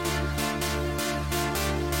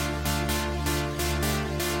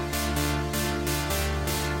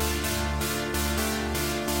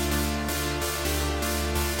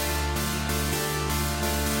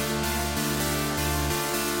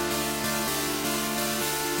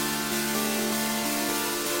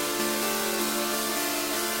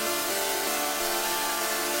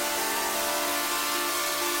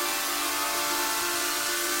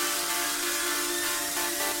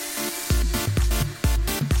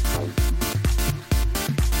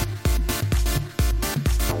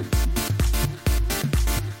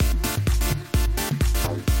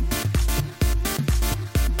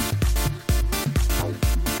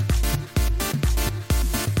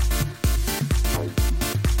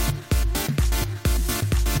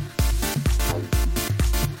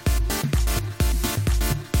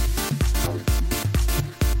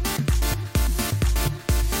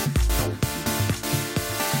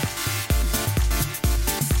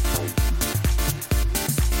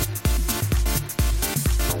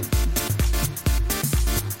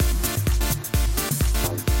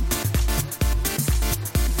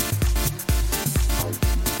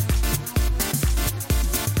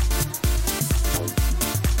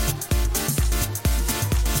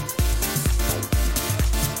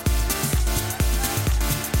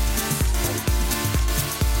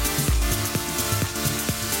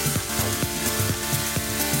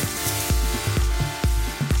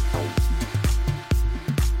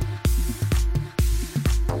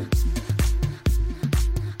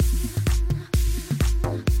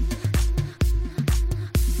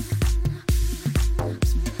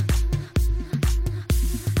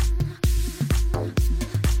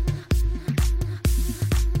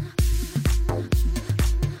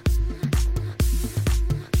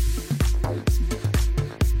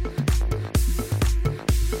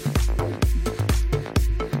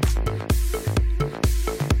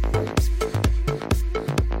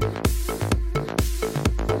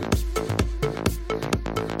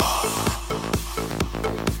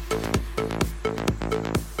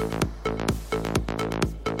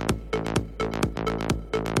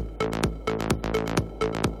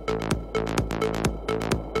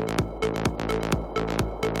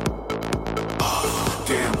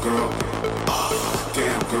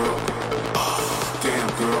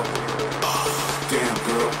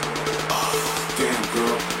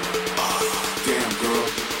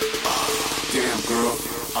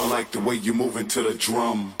 like the way you moving to the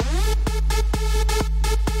drum.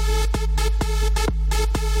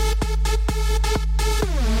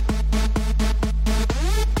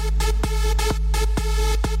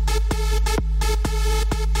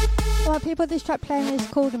 Right people, this track playing is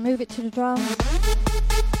called Move It to the Drum.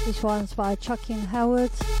 This one's by Chuckin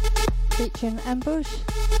Howard featuring Ambush.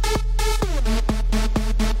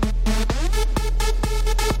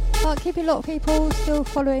 Right, keep it locked people, still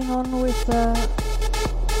following on with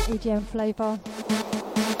EDM flavour.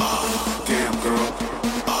 Damn girl.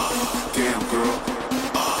 Damn girl.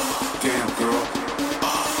 Damn girl.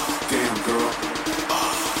 Damn girl.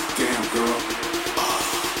 Damn girl.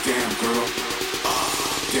 Damn girl.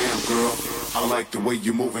 Damn girl. I like the way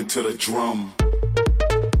you moving to the drum.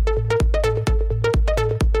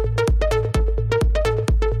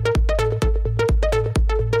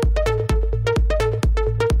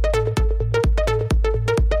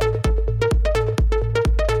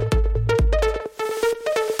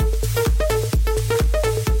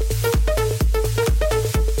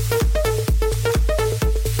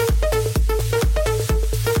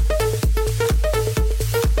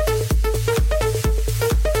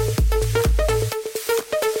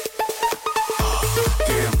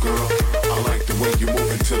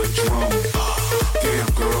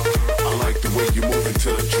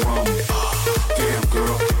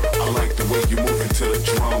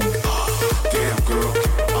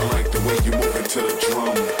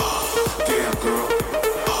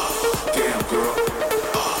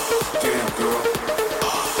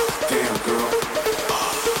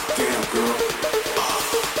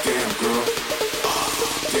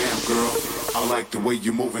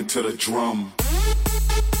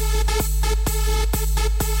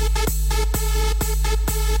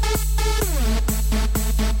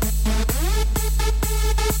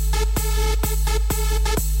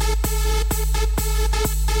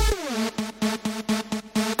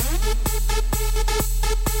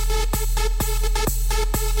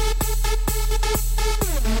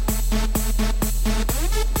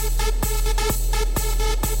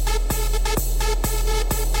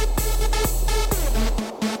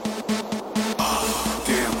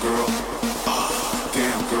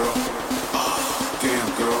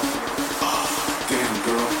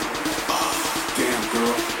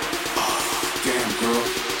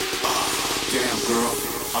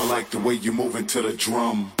 To the drum. To the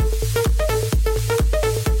drum.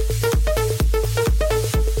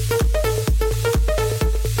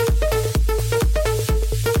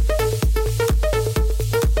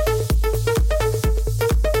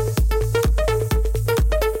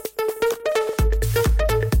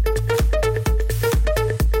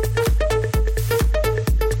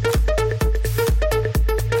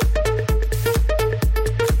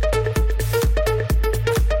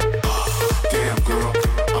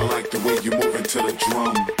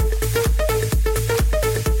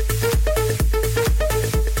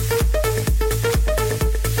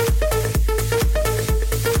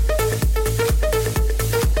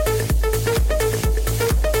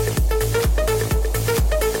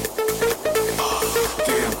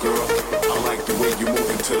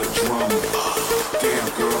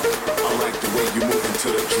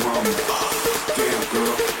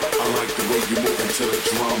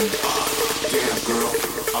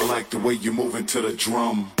 To the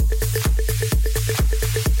drum.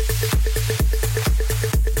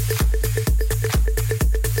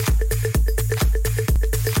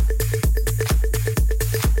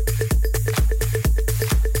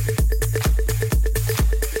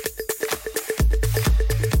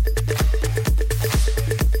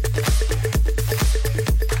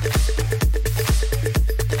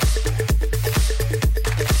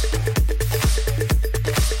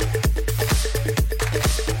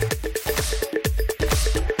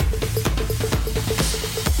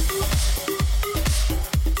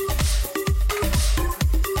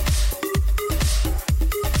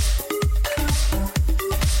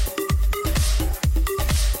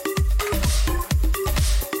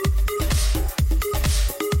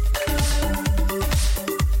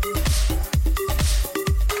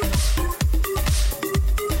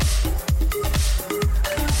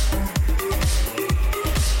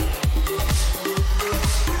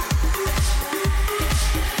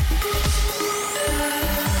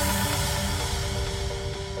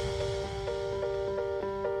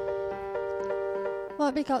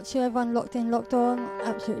 Big up to everyone locked in, locked on.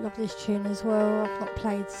 Absolutely love this tune as well. I've not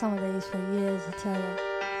played some of these for years, I tell you.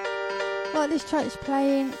 Right, this track is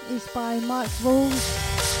playing is by Mike Rawls.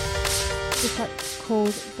 This track's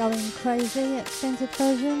called Going Crazy, extended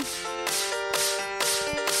version.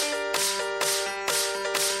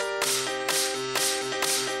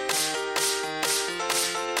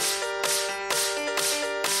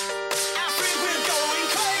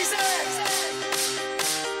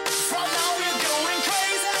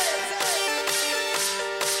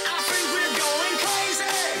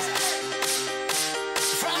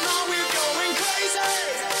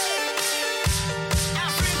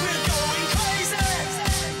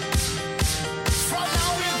 From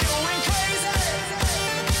now we're going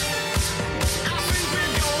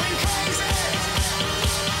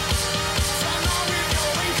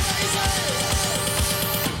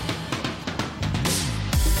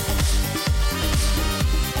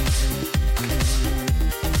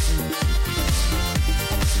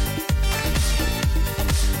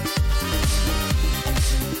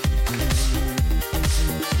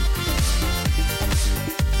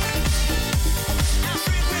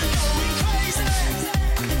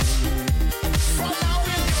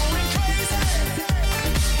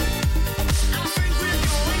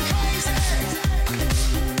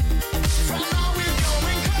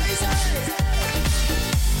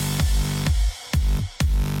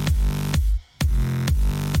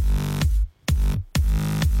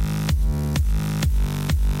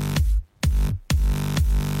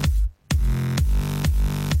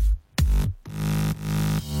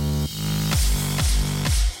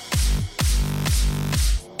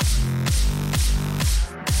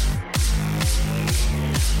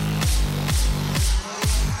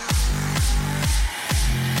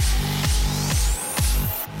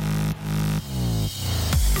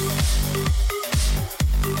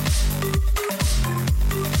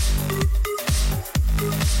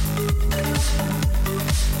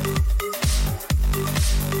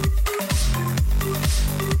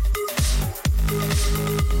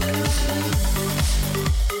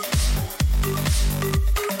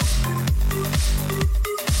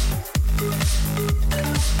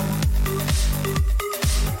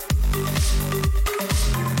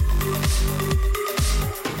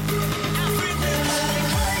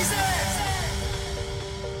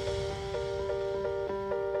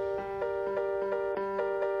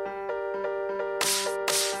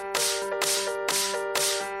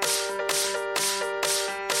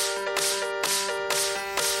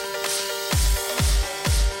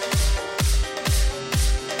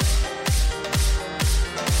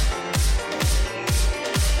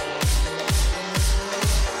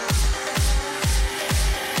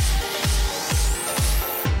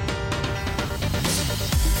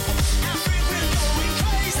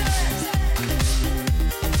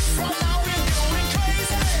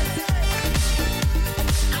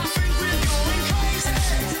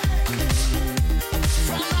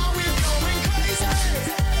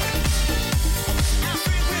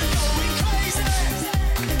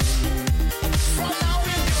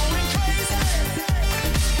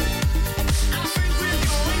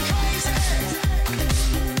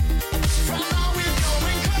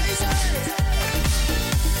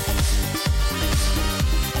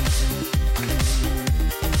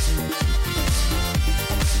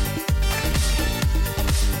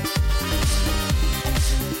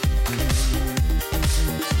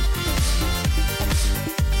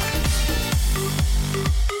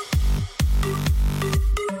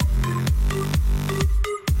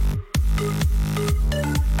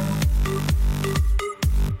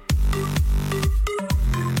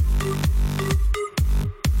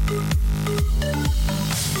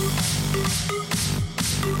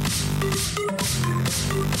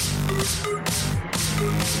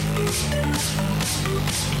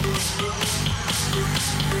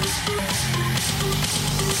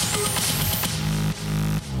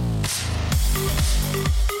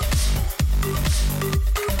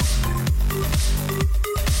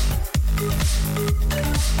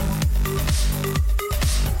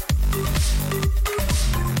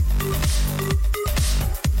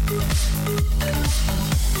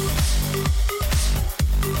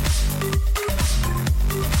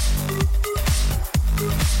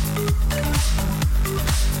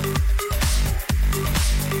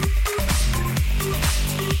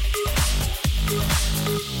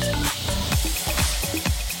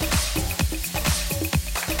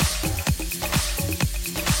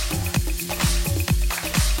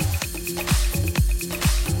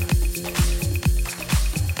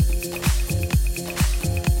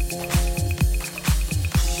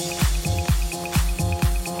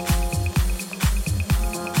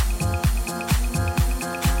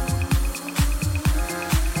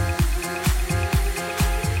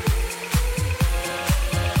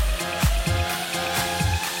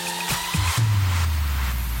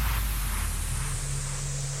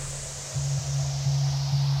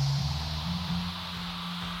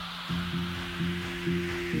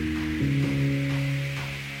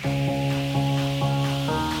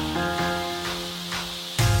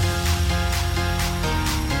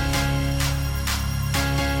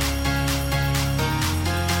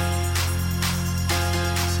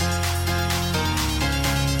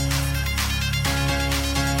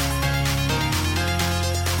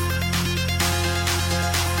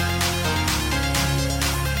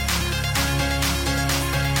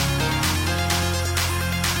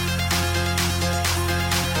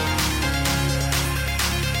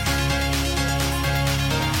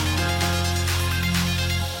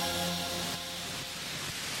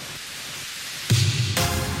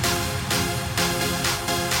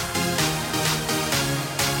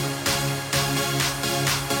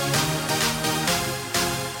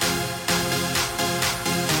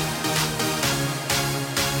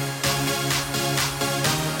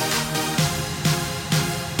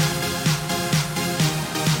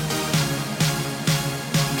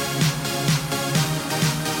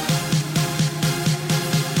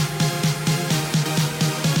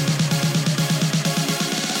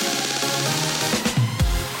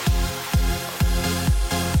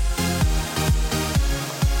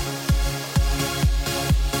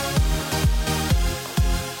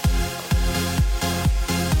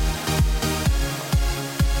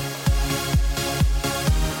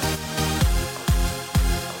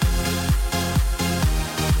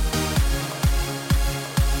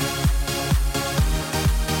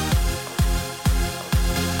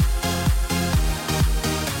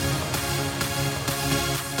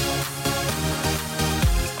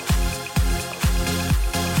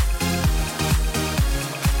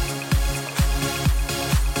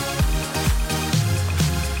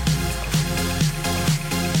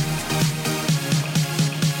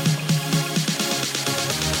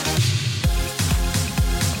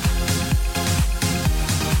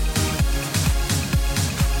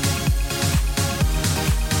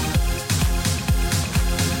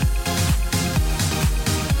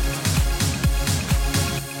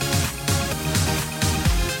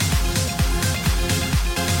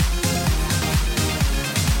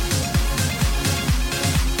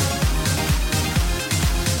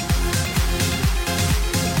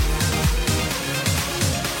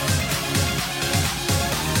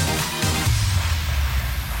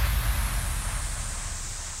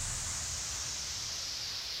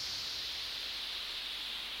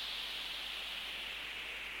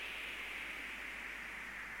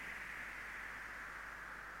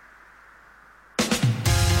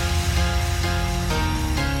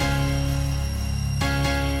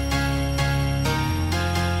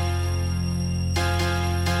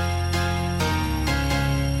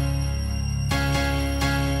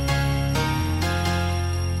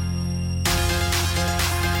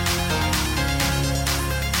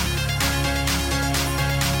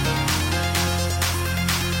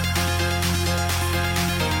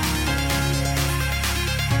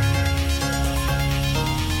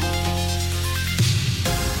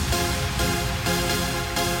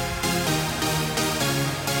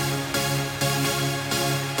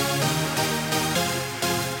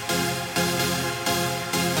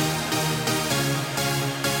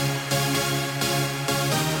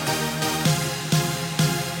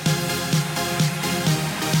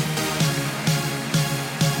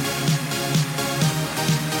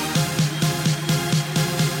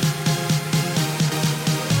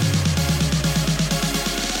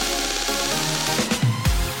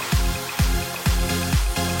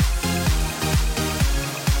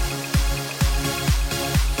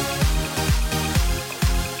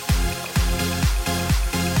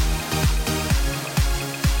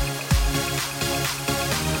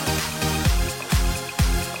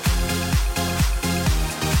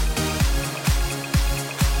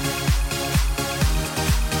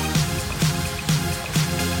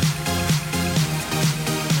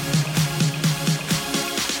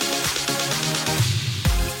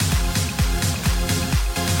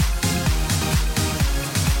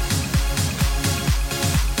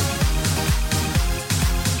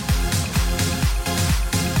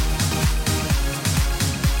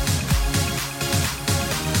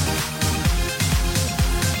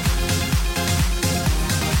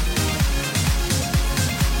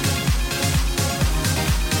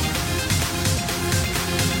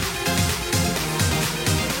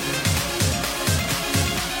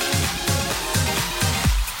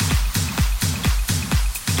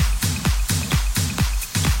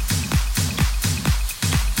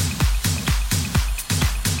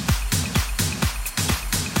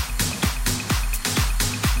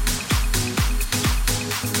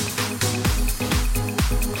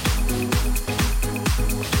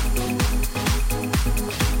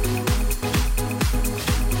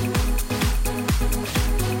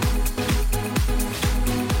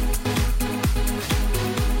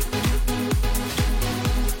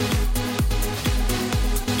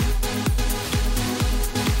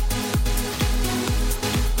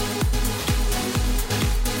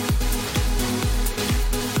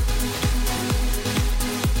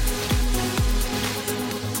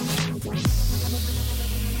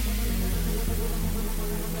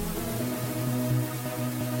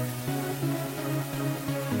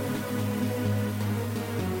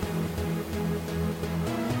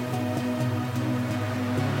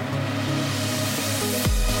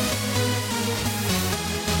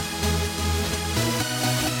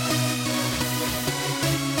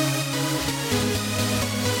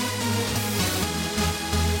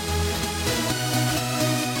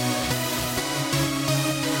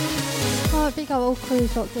go all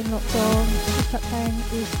crews locked in, locked on. This track playing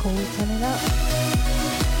is called Turn It Up.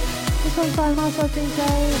 This one's by Master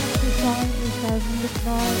DJ. This one is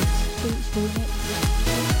Midnight Beach Remix.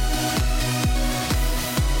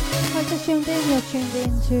 I just tuned in, you're tuned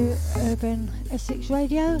in to Urban Essex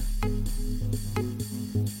Radio.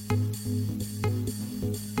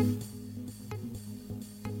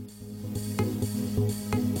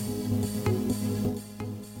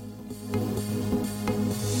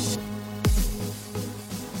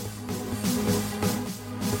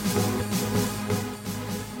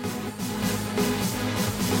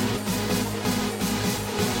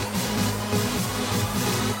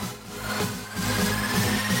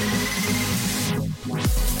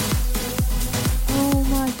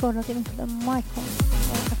 God, I didn't put the mic on.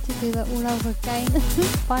 I'll have to do that all over again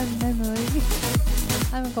by memory.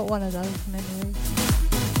 I haven't got one of those memories.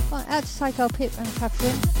 Right, out to Psycho Pip and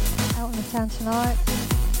Catherine out on the town tonight.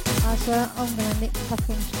 As well, I'm going to nick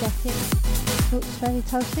Catherine's jacket. Looks very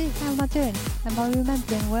toasty. How am I doing? Am I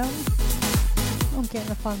remembering well? I'm getting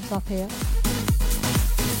the thumbs up here.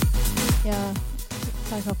 Yeah,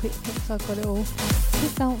 Psycho Pip thinks I've got it all. I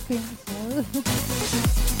don't think so.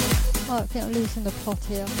 Oh, I think I'm losing the plot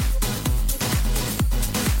here.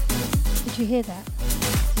 Did you hear that?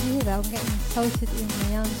 Did you hear that? I'm getting toasted in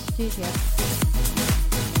my own studio.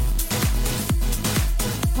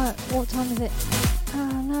 Right, what time is it?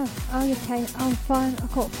 Oh no. Oh, okay, I'm fine.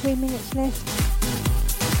 I've got 3 minutes left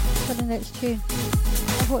for the next tune.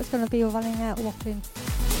 I thought it's going to be running out waffling.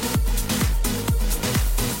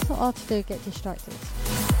 It's not hard to do, get distracted.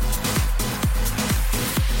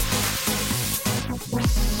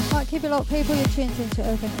 Right, keep it locked, people. You're tuned into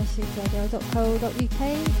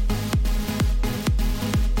urbanessex.co.uk.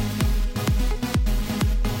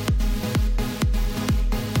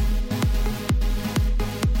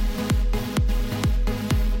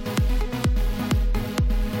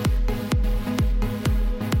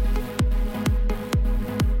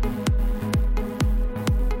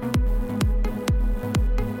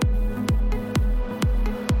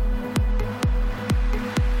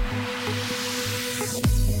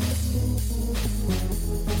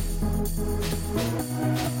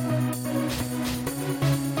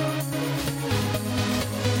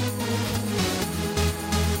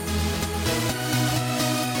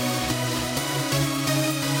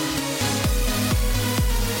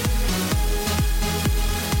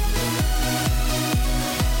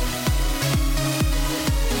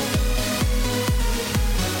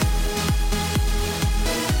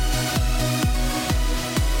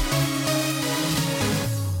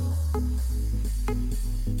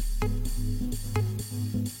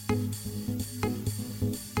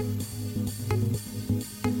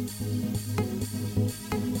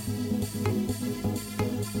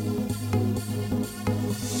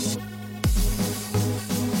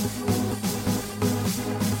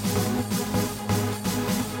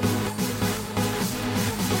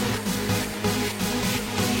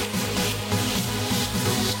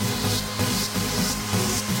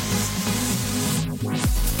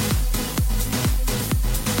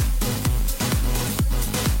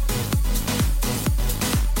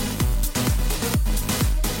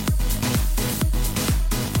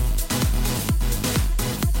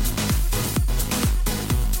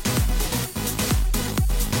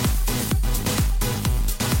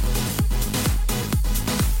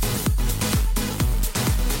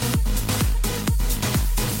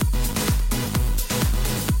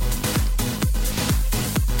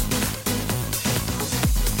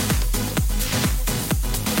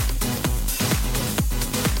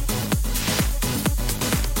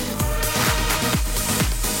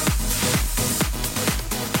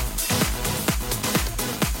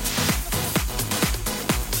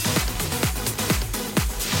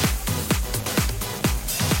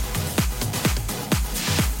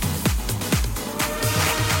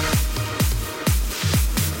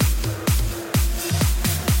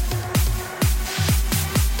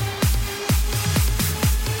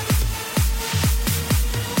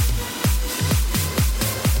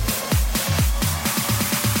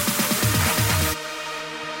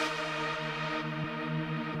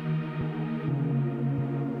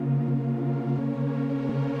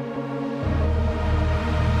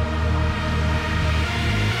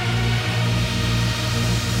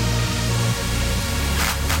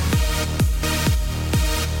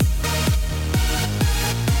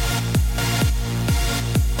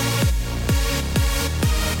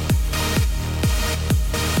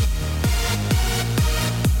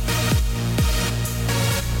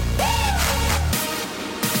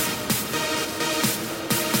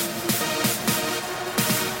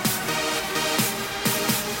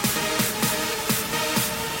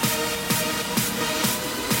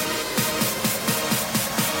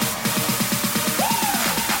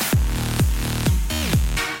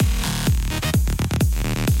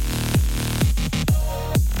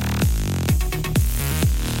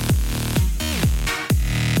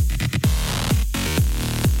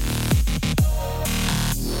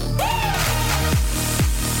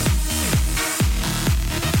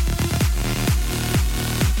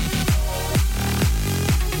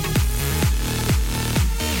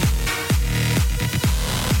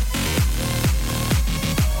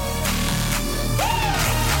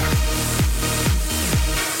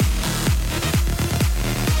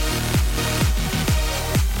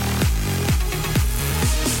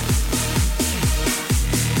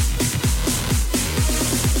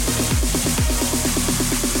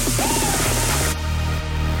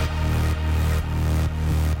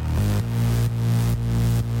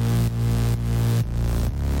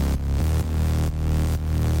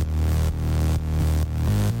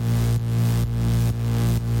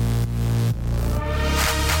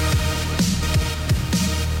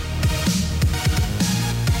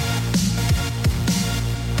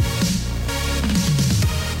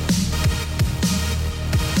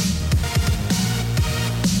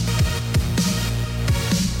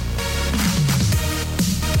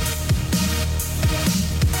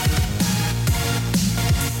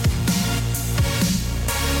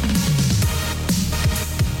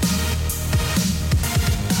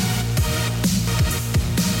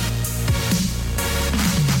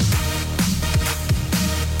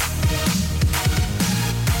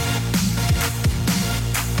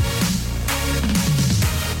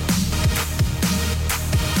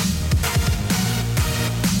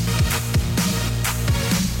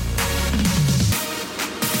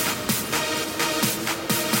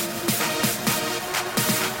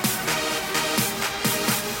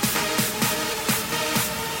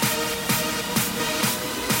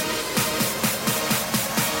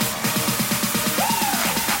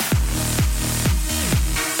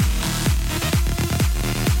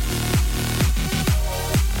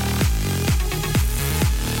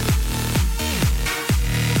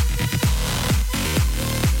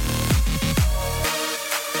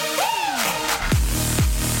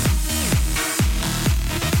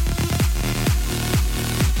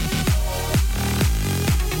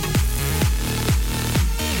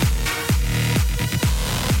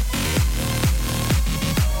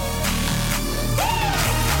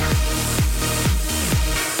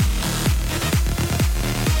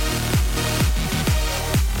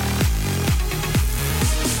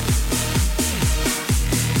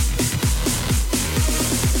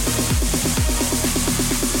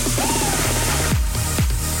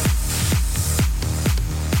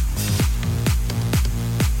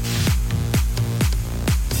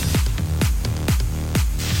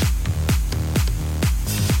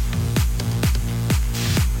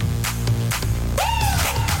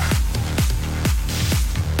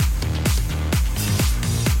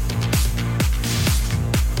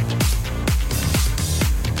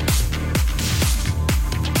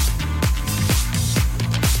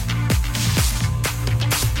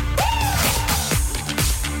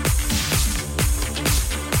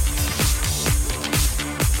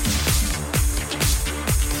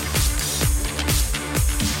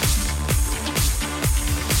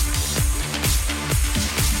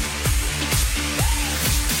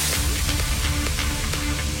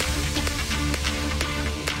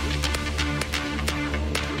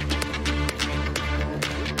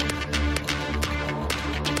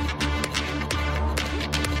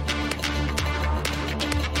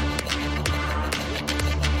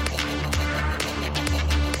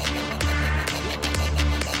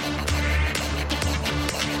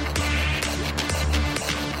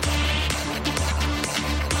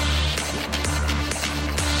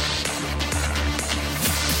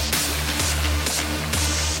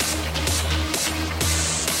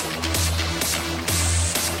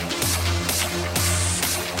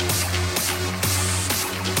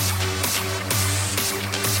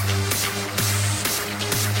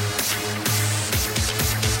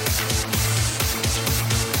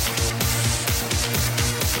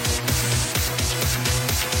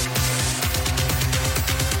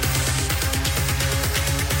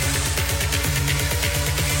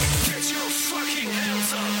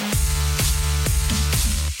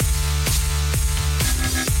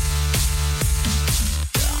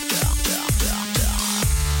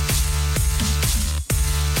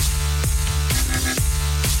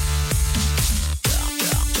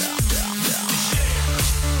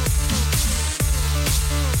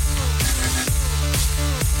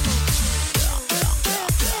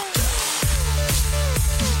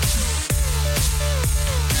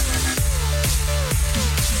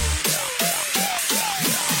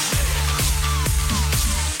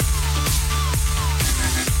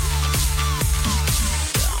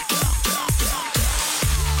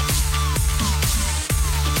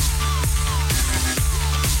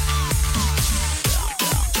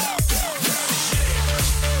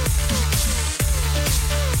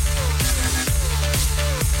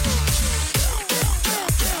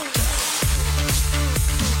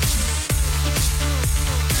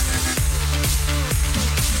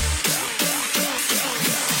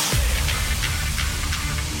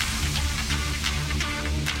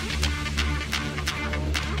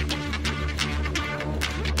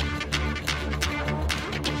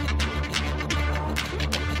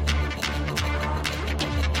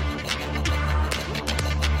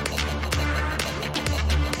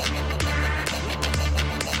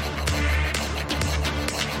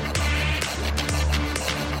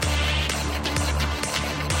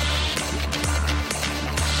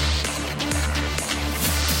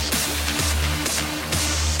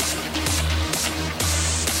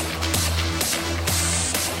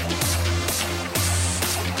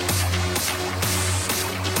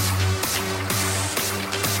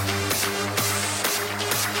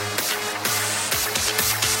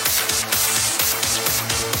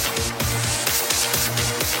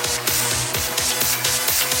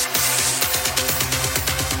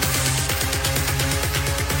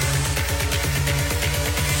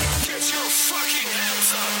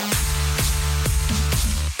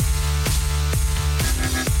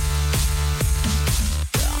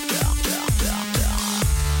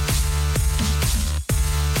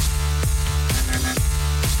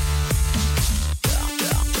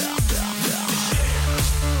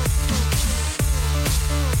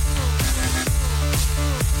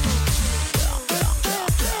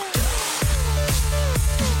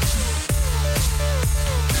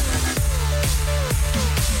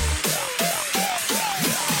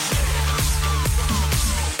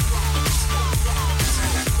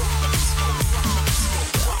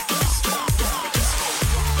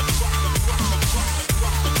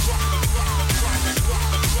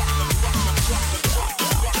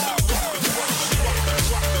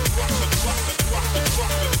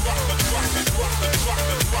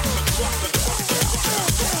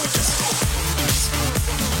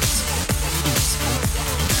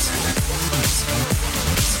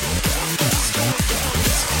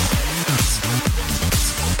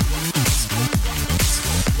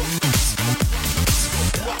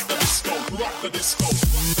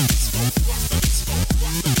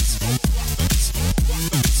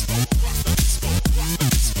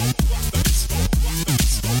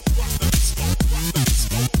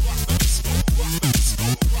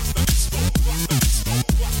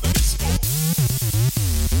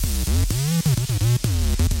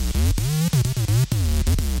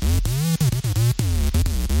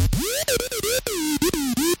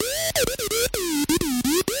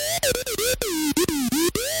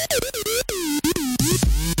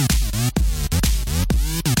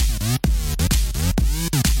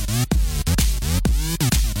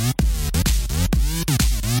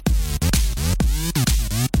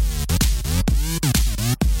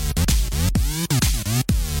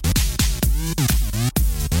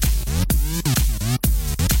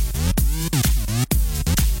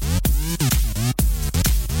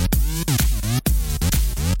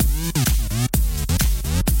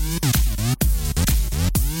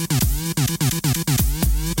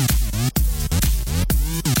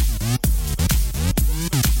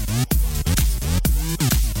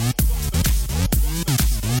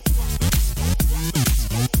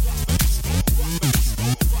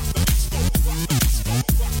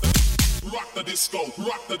 disco,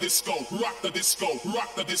 rock the disco, rock the disco,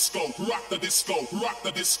 rock the disco, rock the disco, rock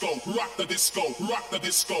the disco, rock the disco, rock the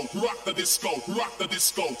disco, rock the disco, rock the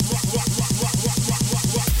disco, rock rock rock rock rock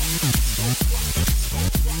rock rock.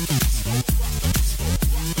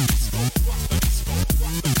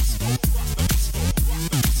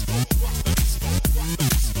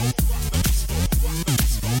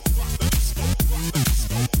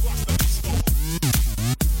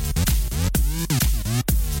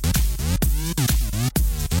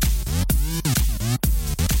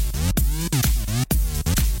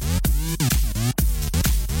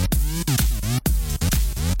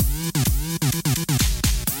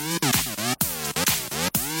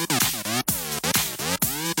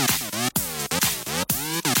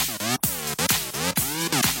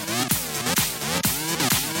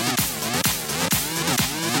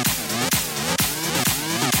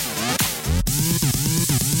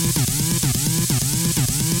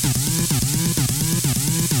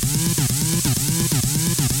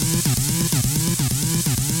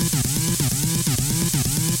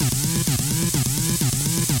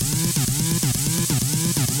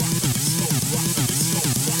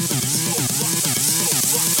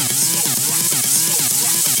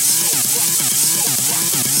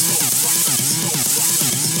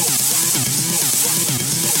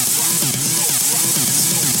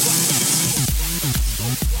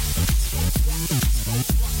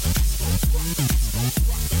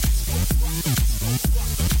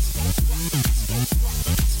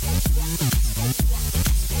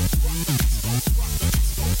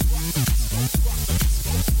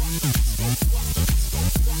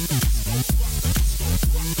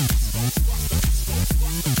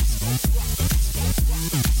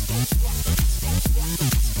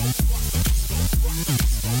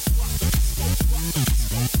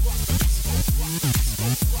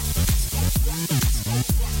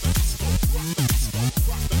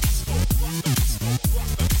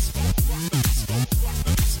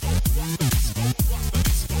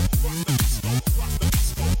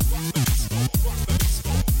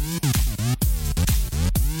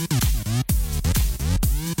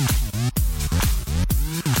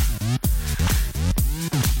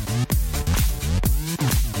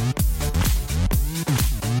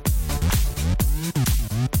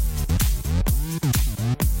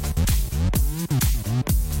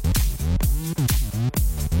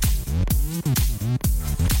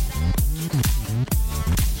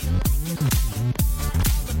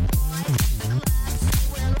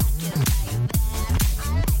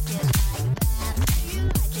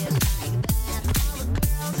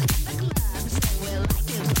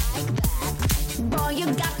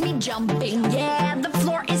 Jumping, yeah, the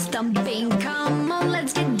floor is thumping. Come on,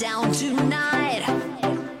 let's get down tonight.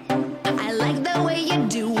 I like the way you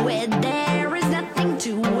do it. There is nothing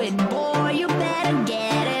to it, boy. You better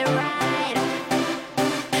get it right.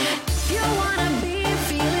 You wanna be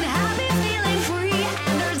feeling happy, feeling free,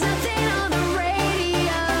 and there's nothing on the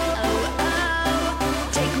radio.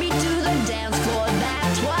 Take me to the dance floor.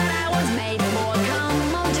 That's what I was made for.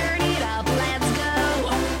 Come on, turn it up, let's go.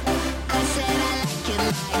 I said I like it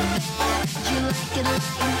like that. You like it like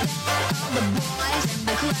that. All the boys in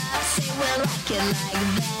the club say we like it like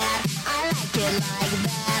that. I like it like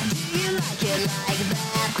that. Do you like it like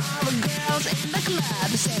that? All the girls in the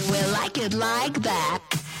club say we like it like that.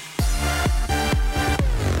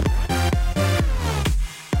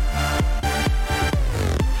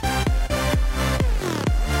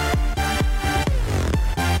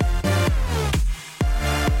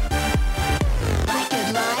 Like it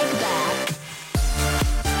like that.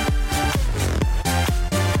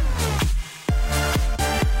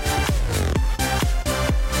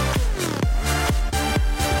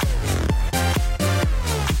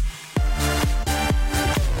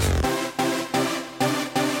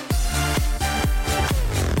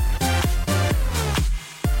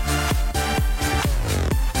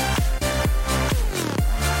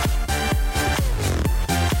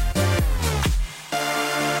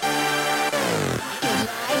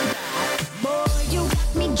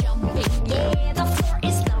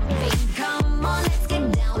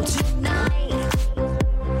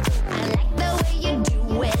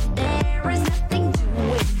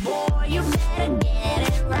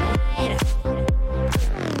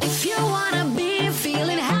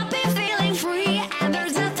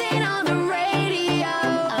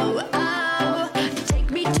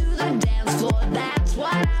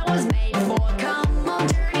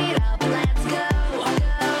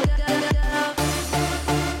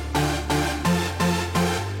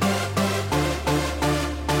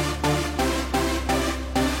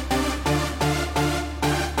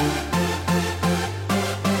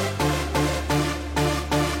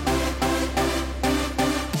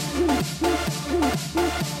 All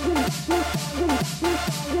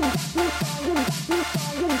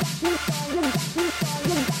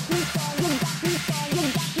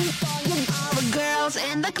the girls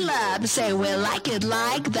in the club say we like it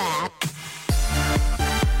like that.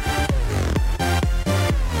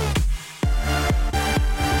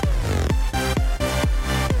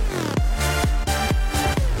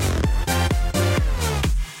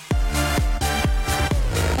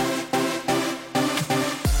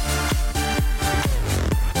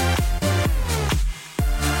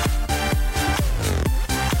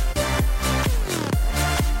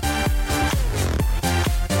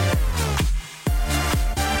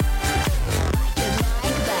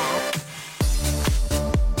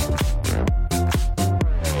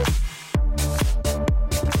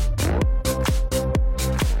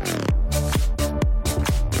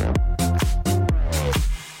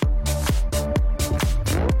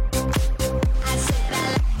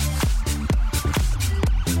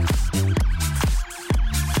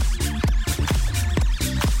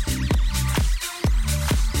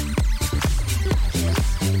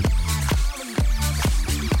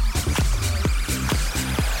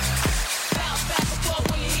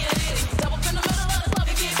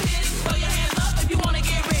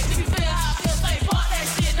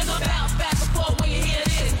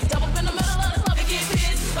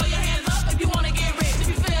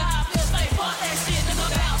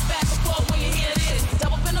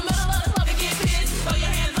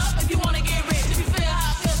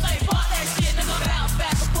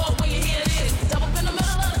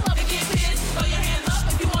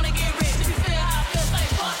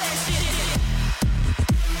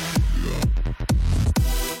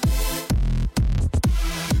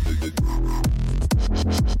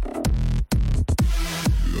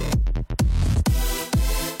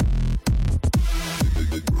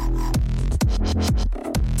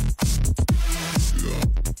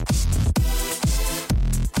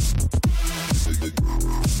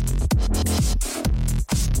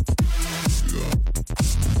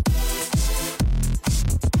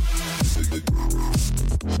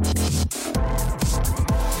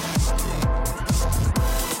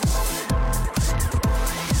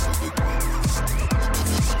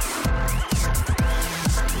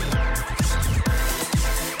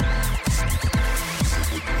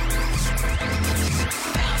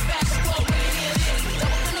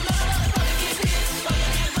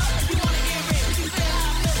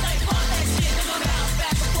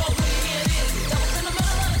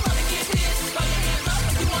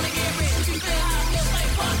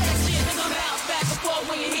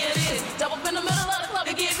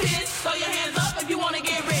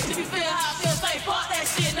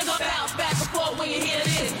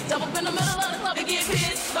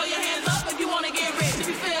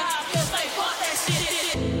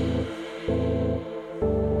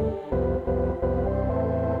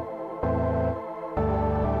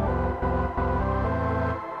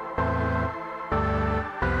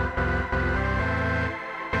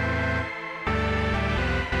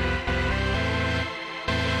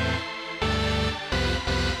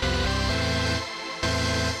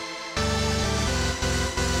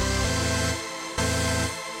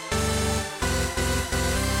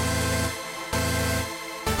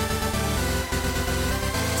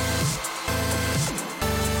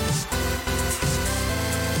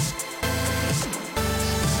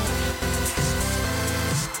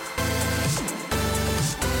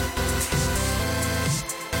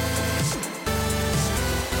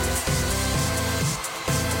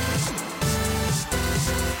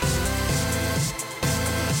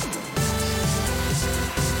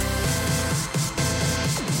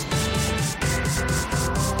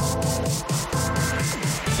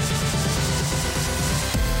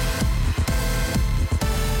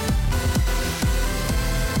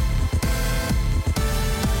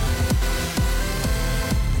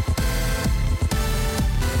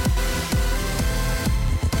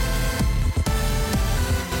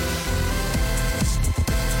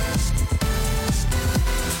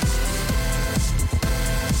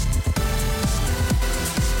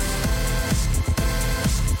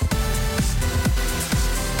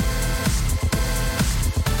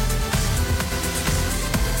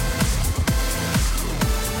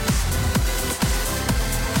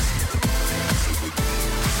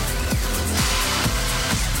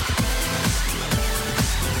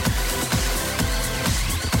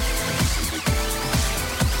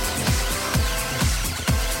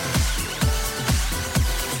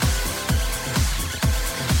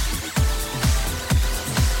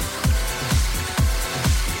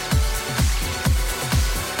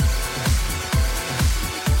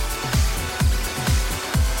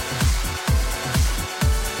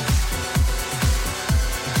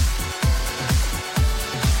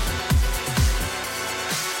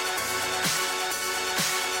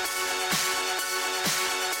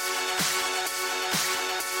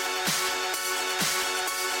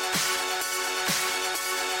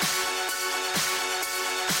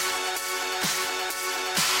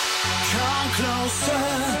 closer,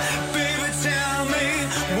 baby, tell me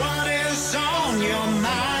what is on your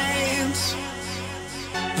mind.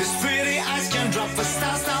 These pretty eyes can drop the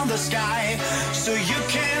stars down the sky, so you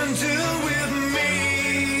can do with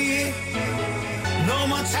me. No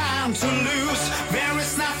more time to lose, there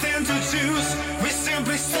is nothing to choose. We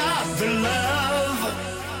simply start the love.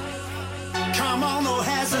 Come on, no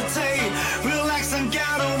hesitate, relax and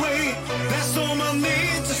get away. There's no more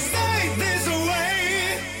need to stay this way.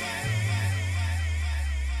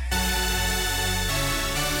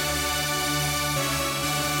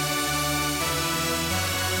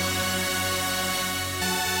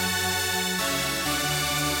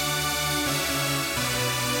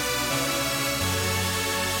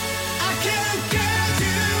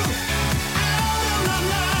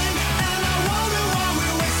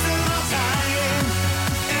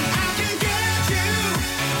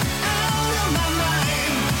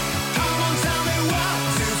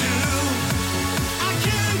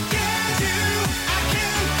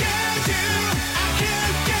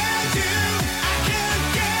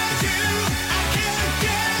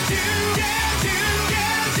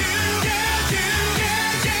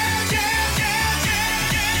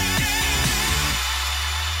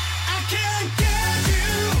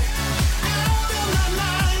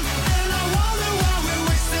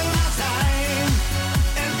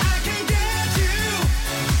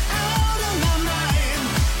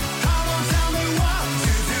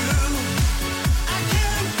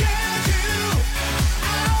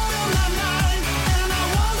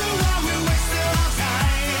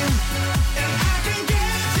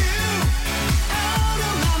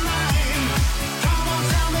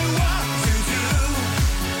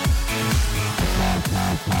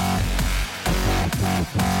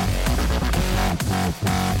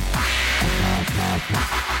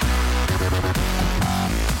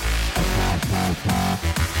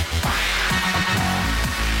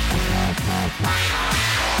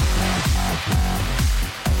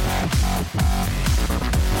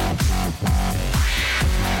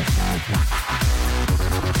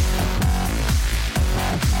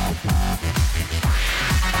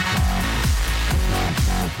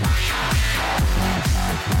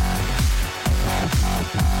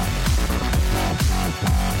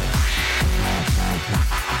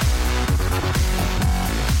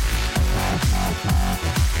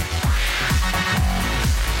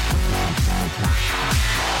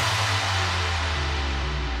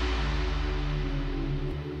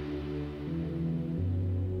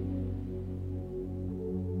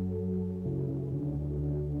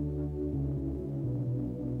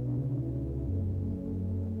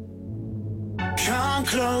 Come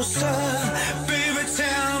closer, baby,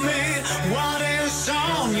 tell me what is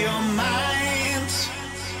on your mind.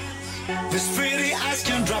 These pretty eyes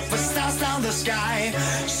can drop the stars down the sky,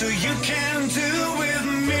 so you can do with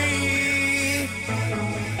me.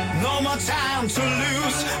 No more time to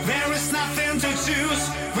lose, there is nothing to choose.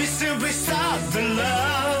 We simply start the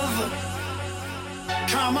love.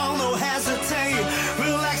 Come on, no hesitate,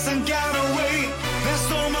 relax and get away. There's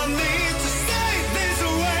no more need to stay this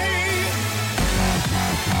way.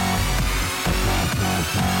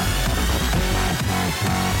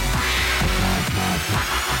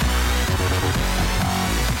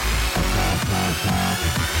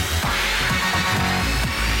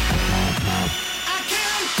 I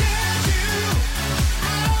can't get you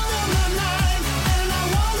out of my mind, and I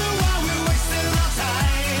wonder why we're wasting our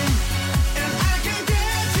time. And I can't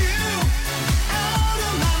get you out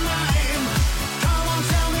of my mind.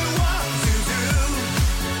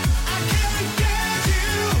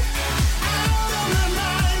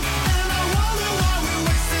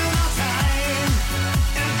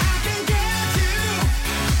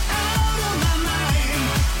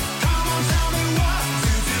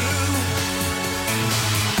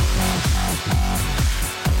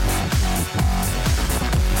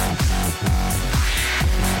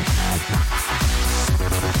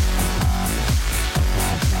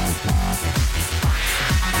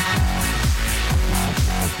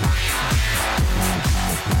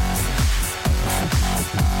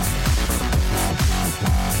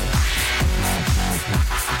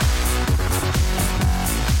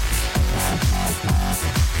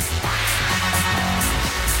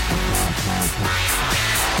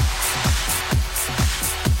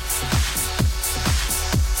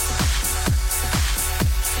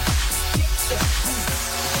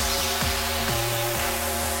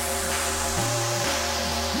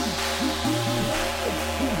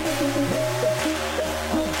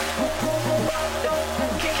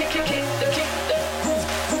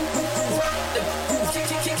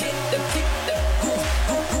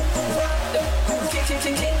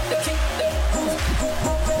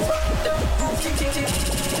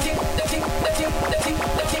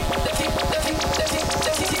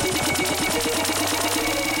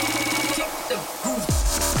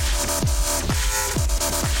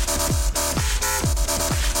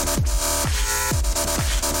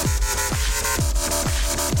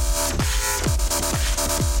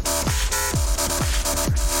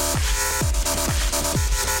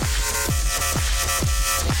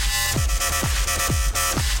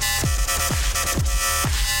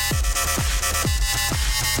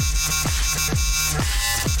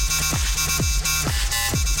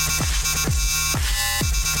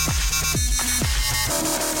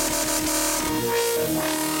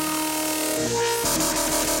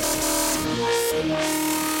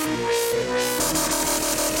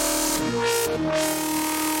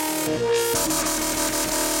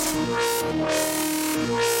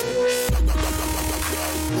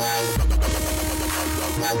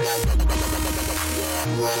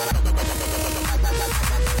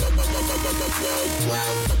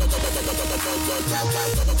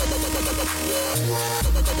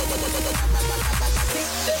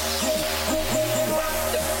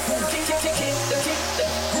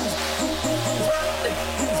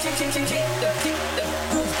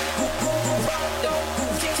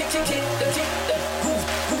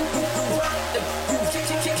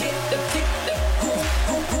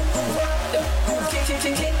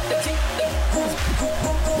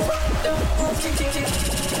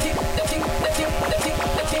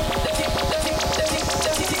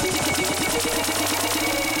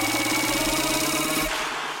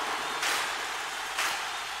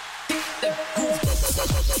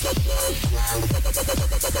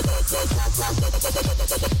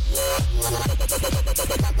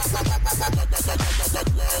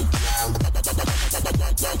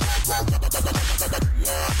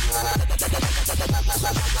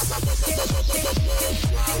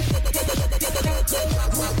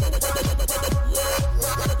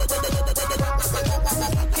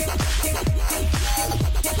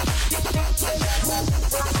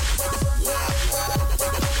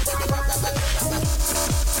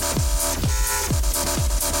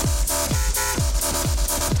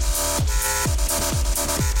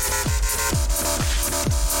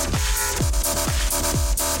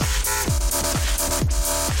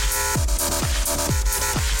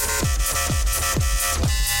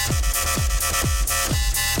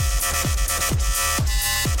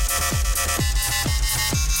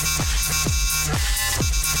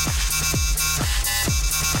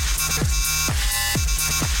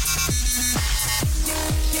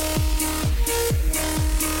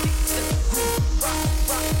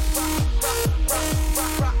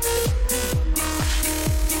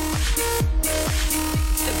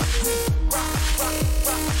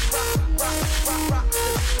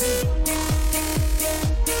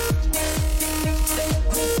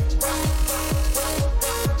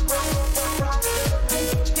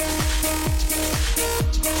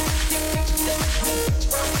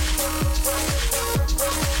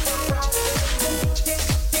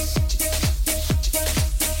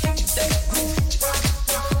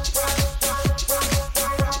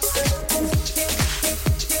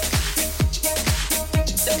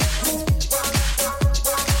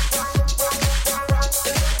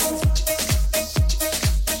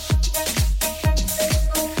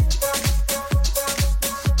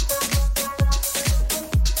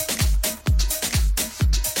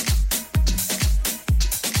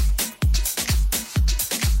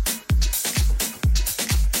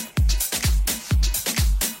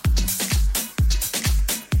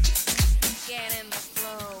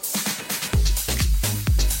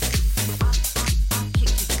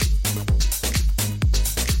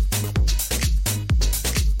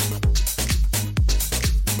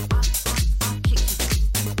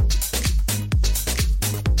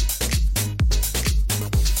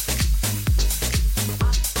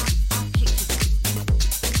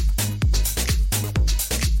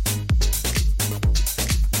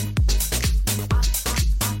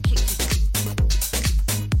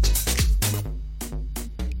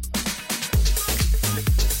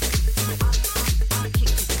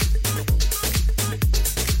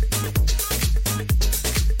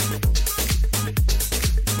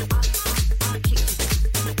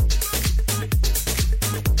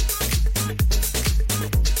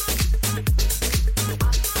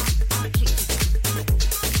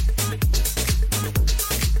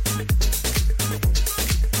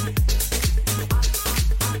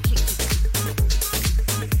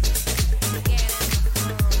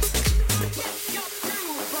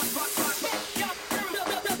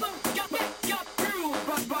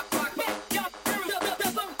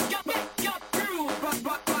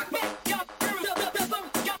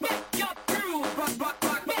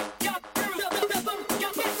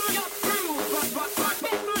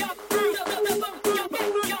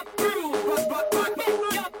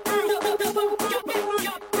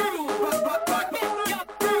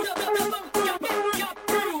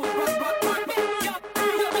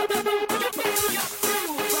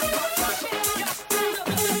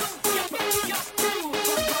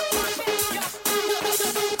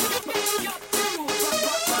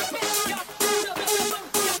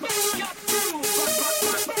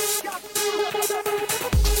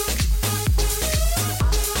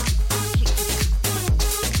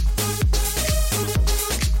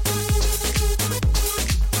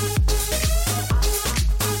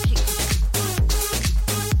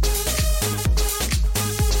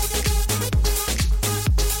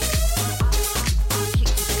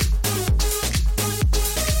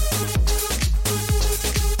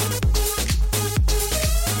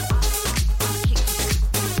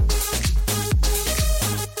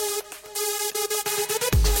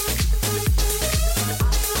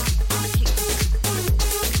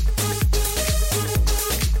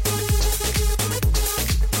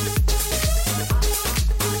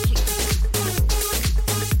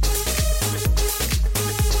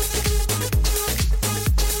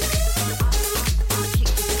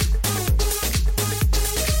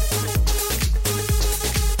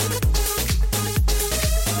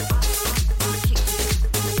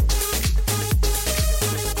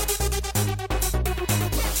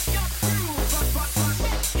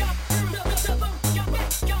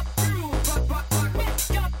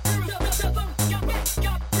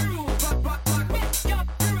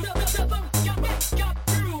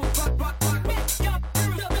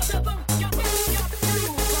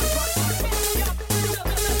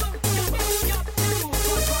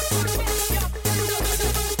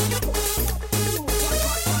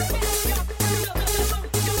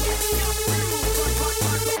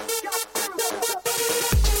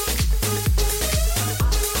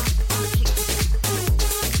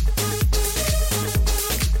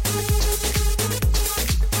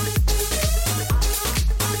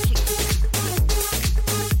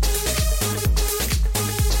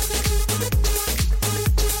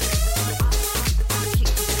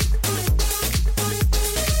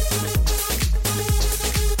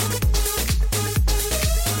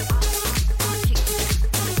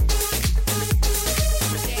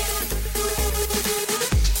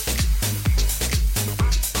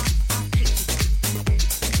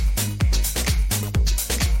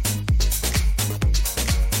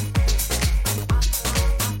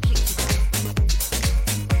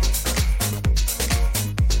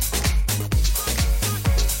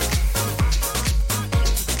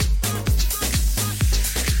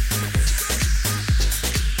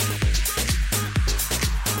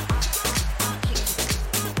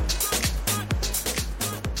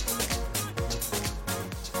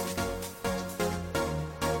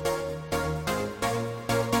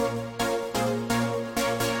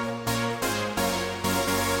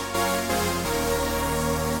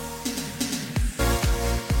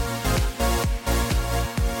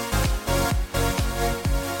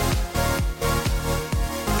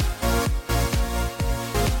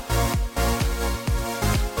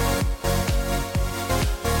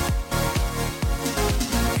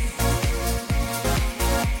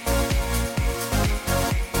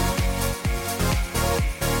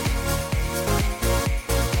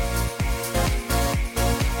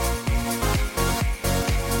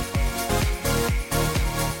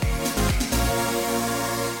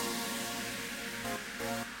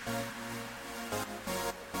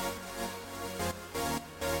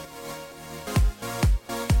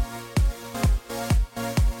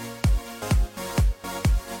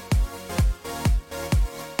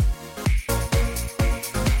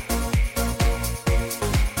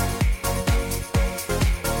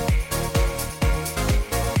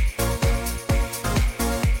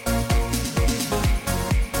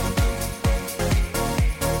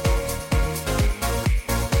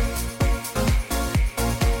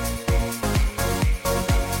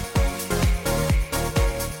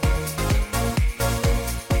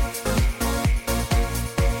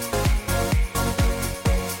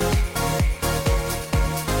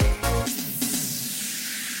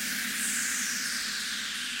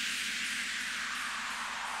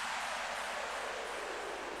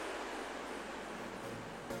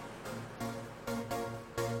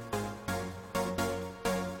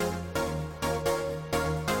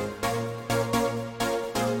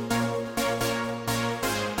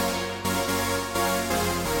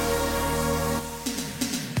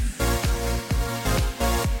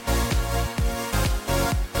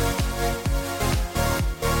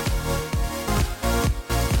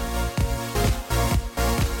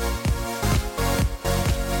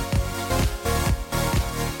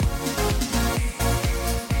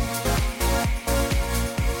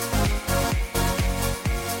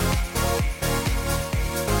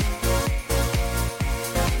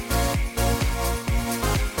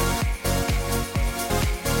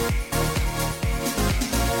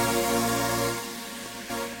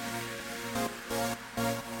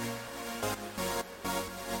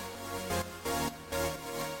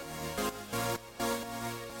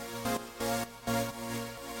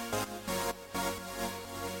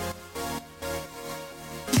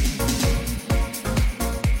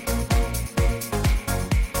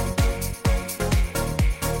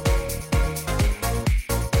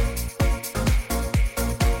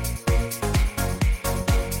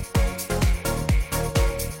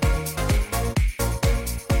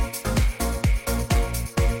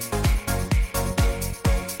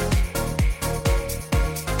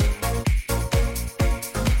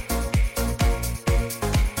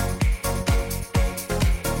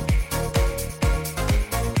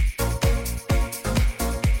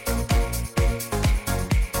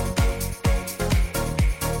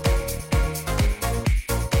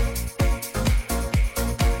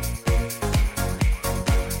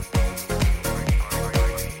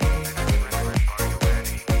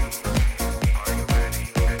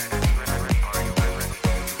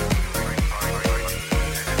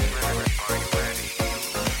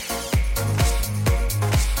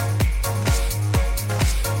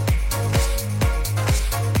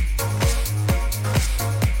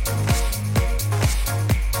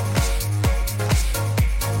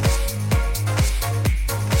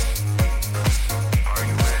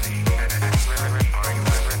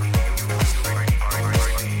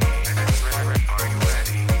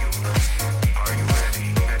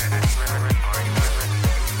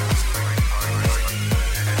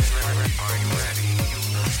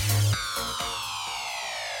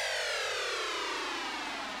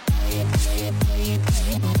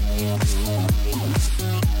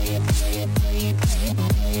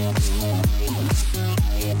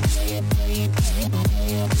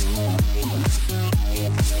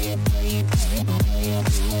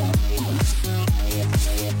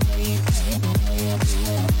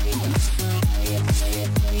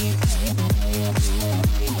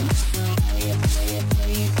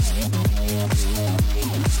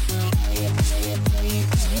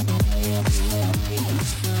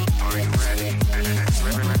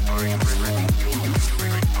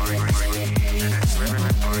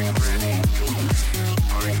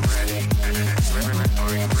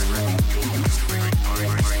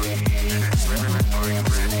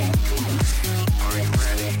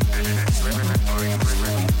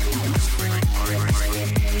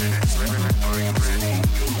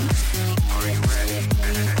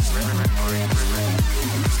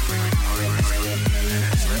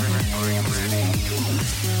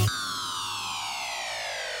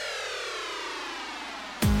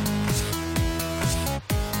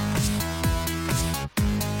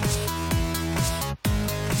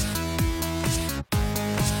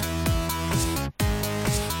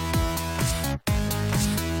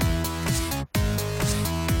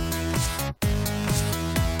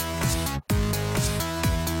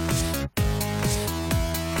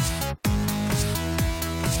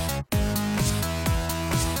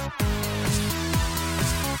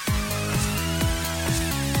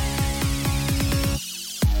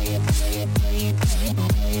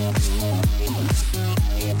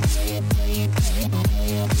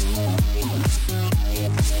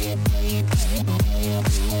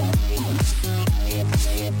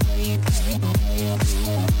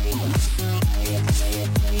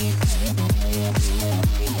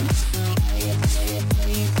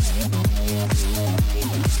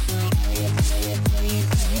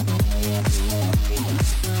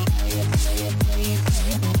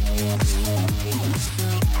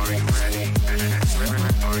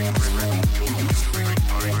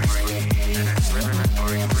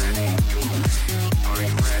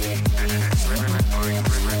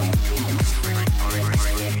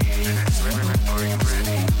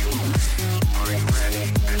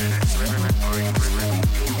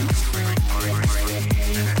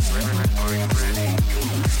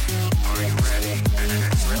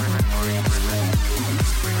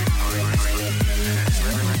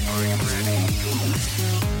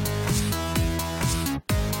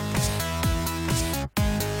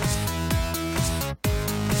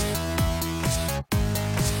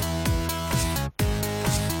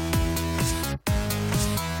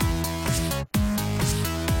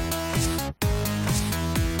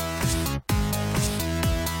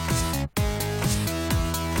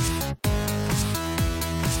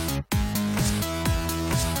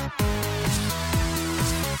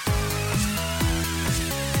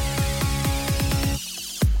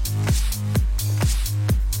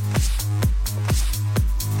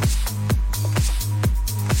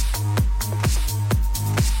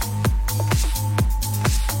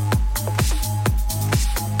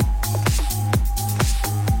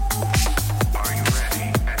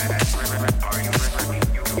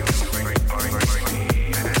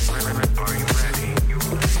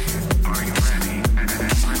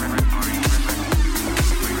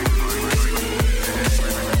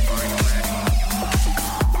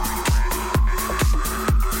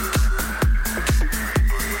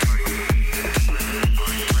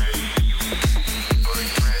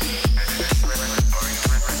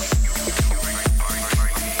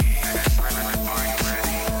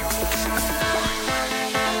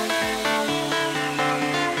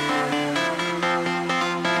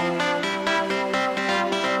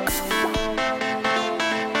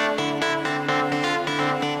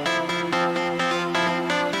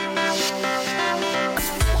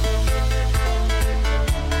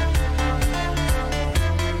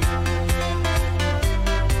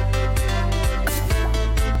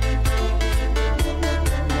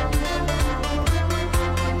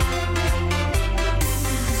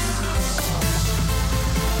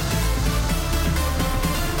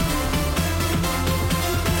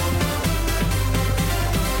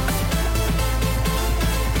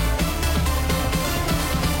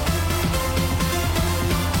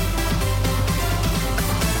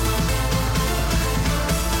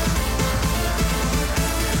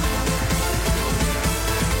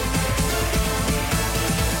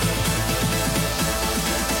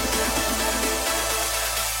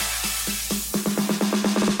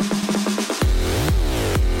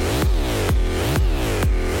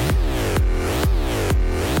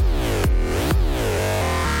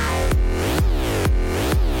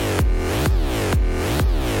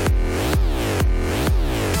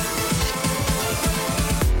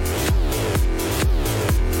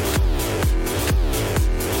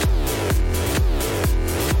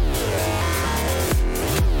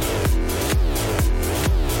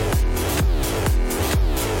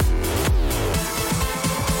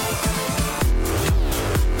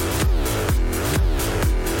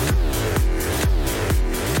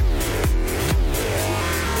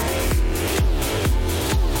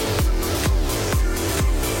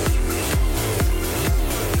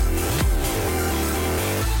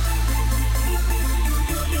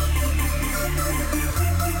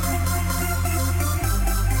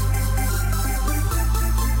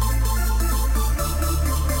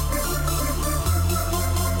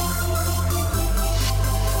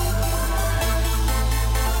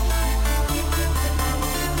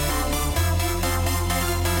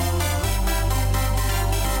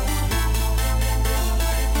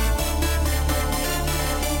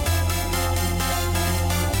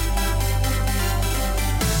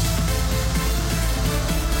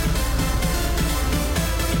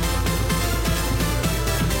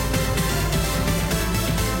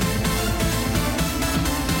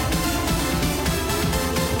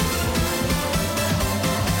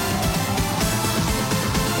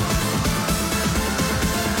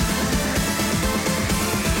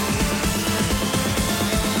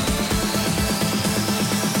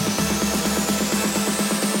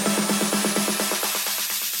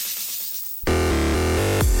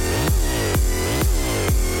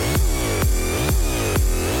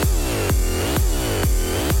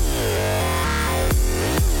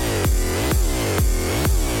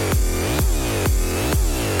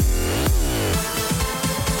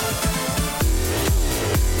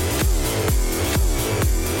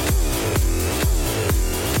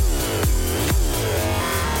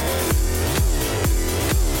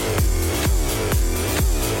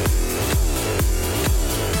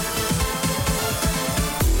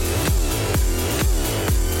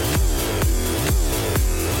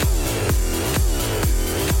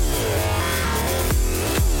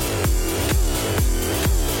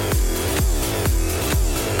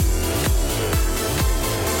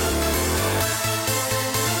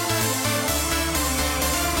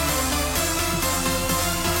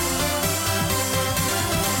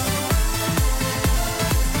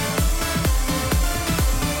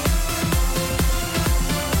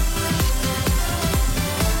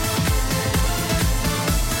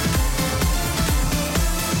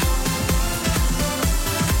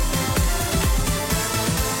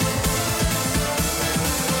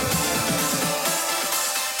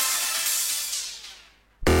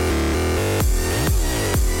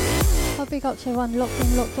 out to everyone locked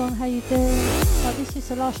in, locked on. How you doing? Right, this is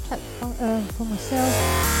the last track for myself.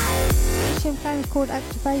 This tune playing is called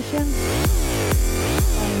Activation.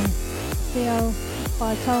 Theo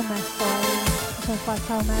by Tomas. By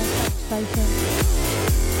Tomas, Activation.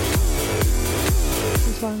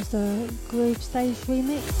 This one's the Groove Stage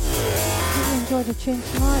remix. Hope you enjoyed the tune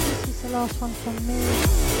tonight. This is the last one from me.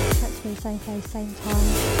 Track to be the same place, same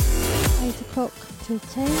time. 8 o'clock to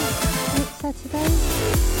 10 next Saturday.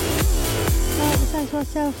 Right, this is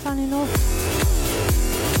myself signing off.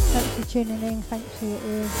 Thanks for tuning in, thanks for your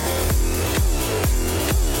ears.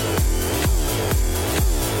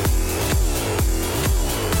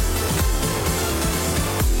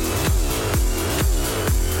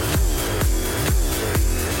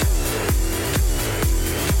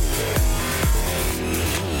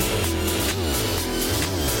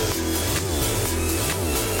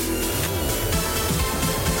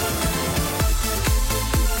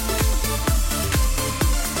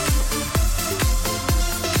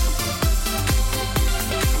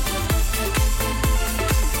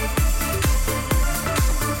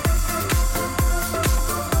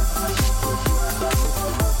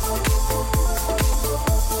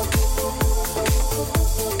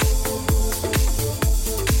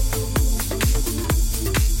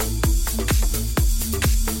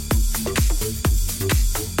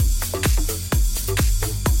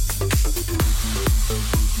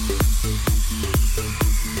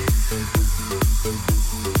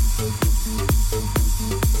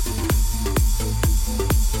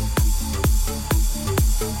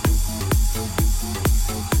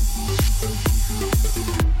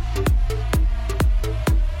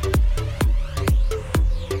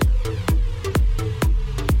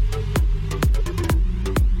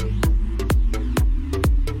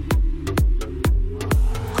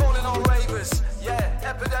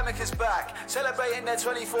 Celebrating their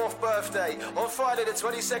 24th birthday on Friday the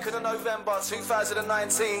 22nd of November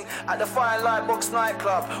 2019 at the Fire Light Box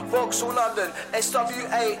nightclub, Vauxhall, London,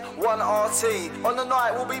 SW8 1RT. On the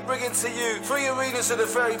night we'll be bringing to you 3 arenas of the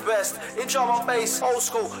very best in drum and bass, old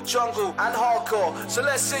school, jungle and hardcore. So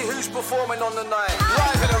let's see who's performing on the night.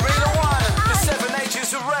 Live in Arena 1, the 7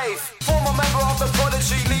 Ages of Rave. Former member of the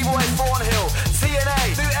Prodigy, Leroy Thornhill.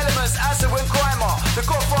 TNA, New Elements, Azza and Grimer. The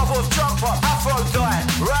Godfather of Jump Up, Aphrodite,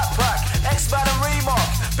 Rat Pack, X-Man and Remark,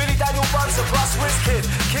 Billy Daniel Bunter plus Wizkid,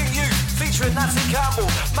 King Youth featuring Nancy Campbell,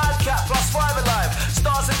 Madcap plus Five Alive,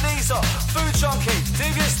 Stars and Deezer, Food Junkie,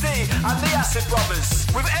 Devious D and the Acid Brothers.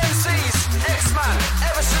 With MCs, X-Man,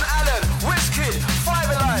 Everson Allen, Wizkid, Five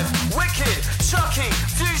Alive, Wicked, Chucky,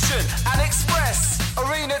 Fusion and Express.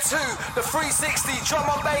 Arena 2, the 360 drum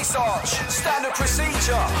and bass arch, standard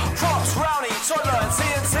procedure, Props, Rowney, Toddler and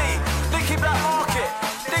TNT, Nicky Black Market,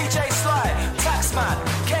 DJ Sly, Taxman,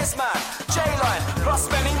 Kesman, J-Line, plus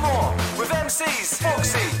many more. With MCs,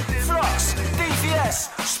 Foxy, Flux, DVS,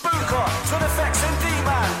 Spooker, Twin Effects and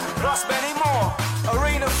D-Man, plus many more.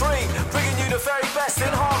 Arena 3, bringing you the very best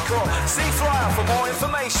in hardcore. See flyer for more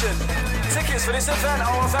information. Tickets for this event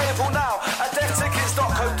are available now at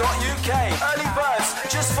deaftickets.co.uk. Early birds,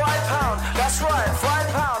 just £5. That's right,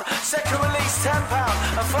 £5. Second release, £10.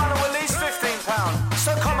 And final release, £15.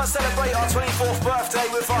 So come and celebrate our 24th birthday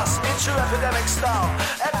with us in true Epidemic style.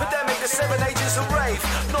 Epidemic, the 7 Ages of Rave,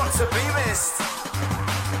 not to be missed.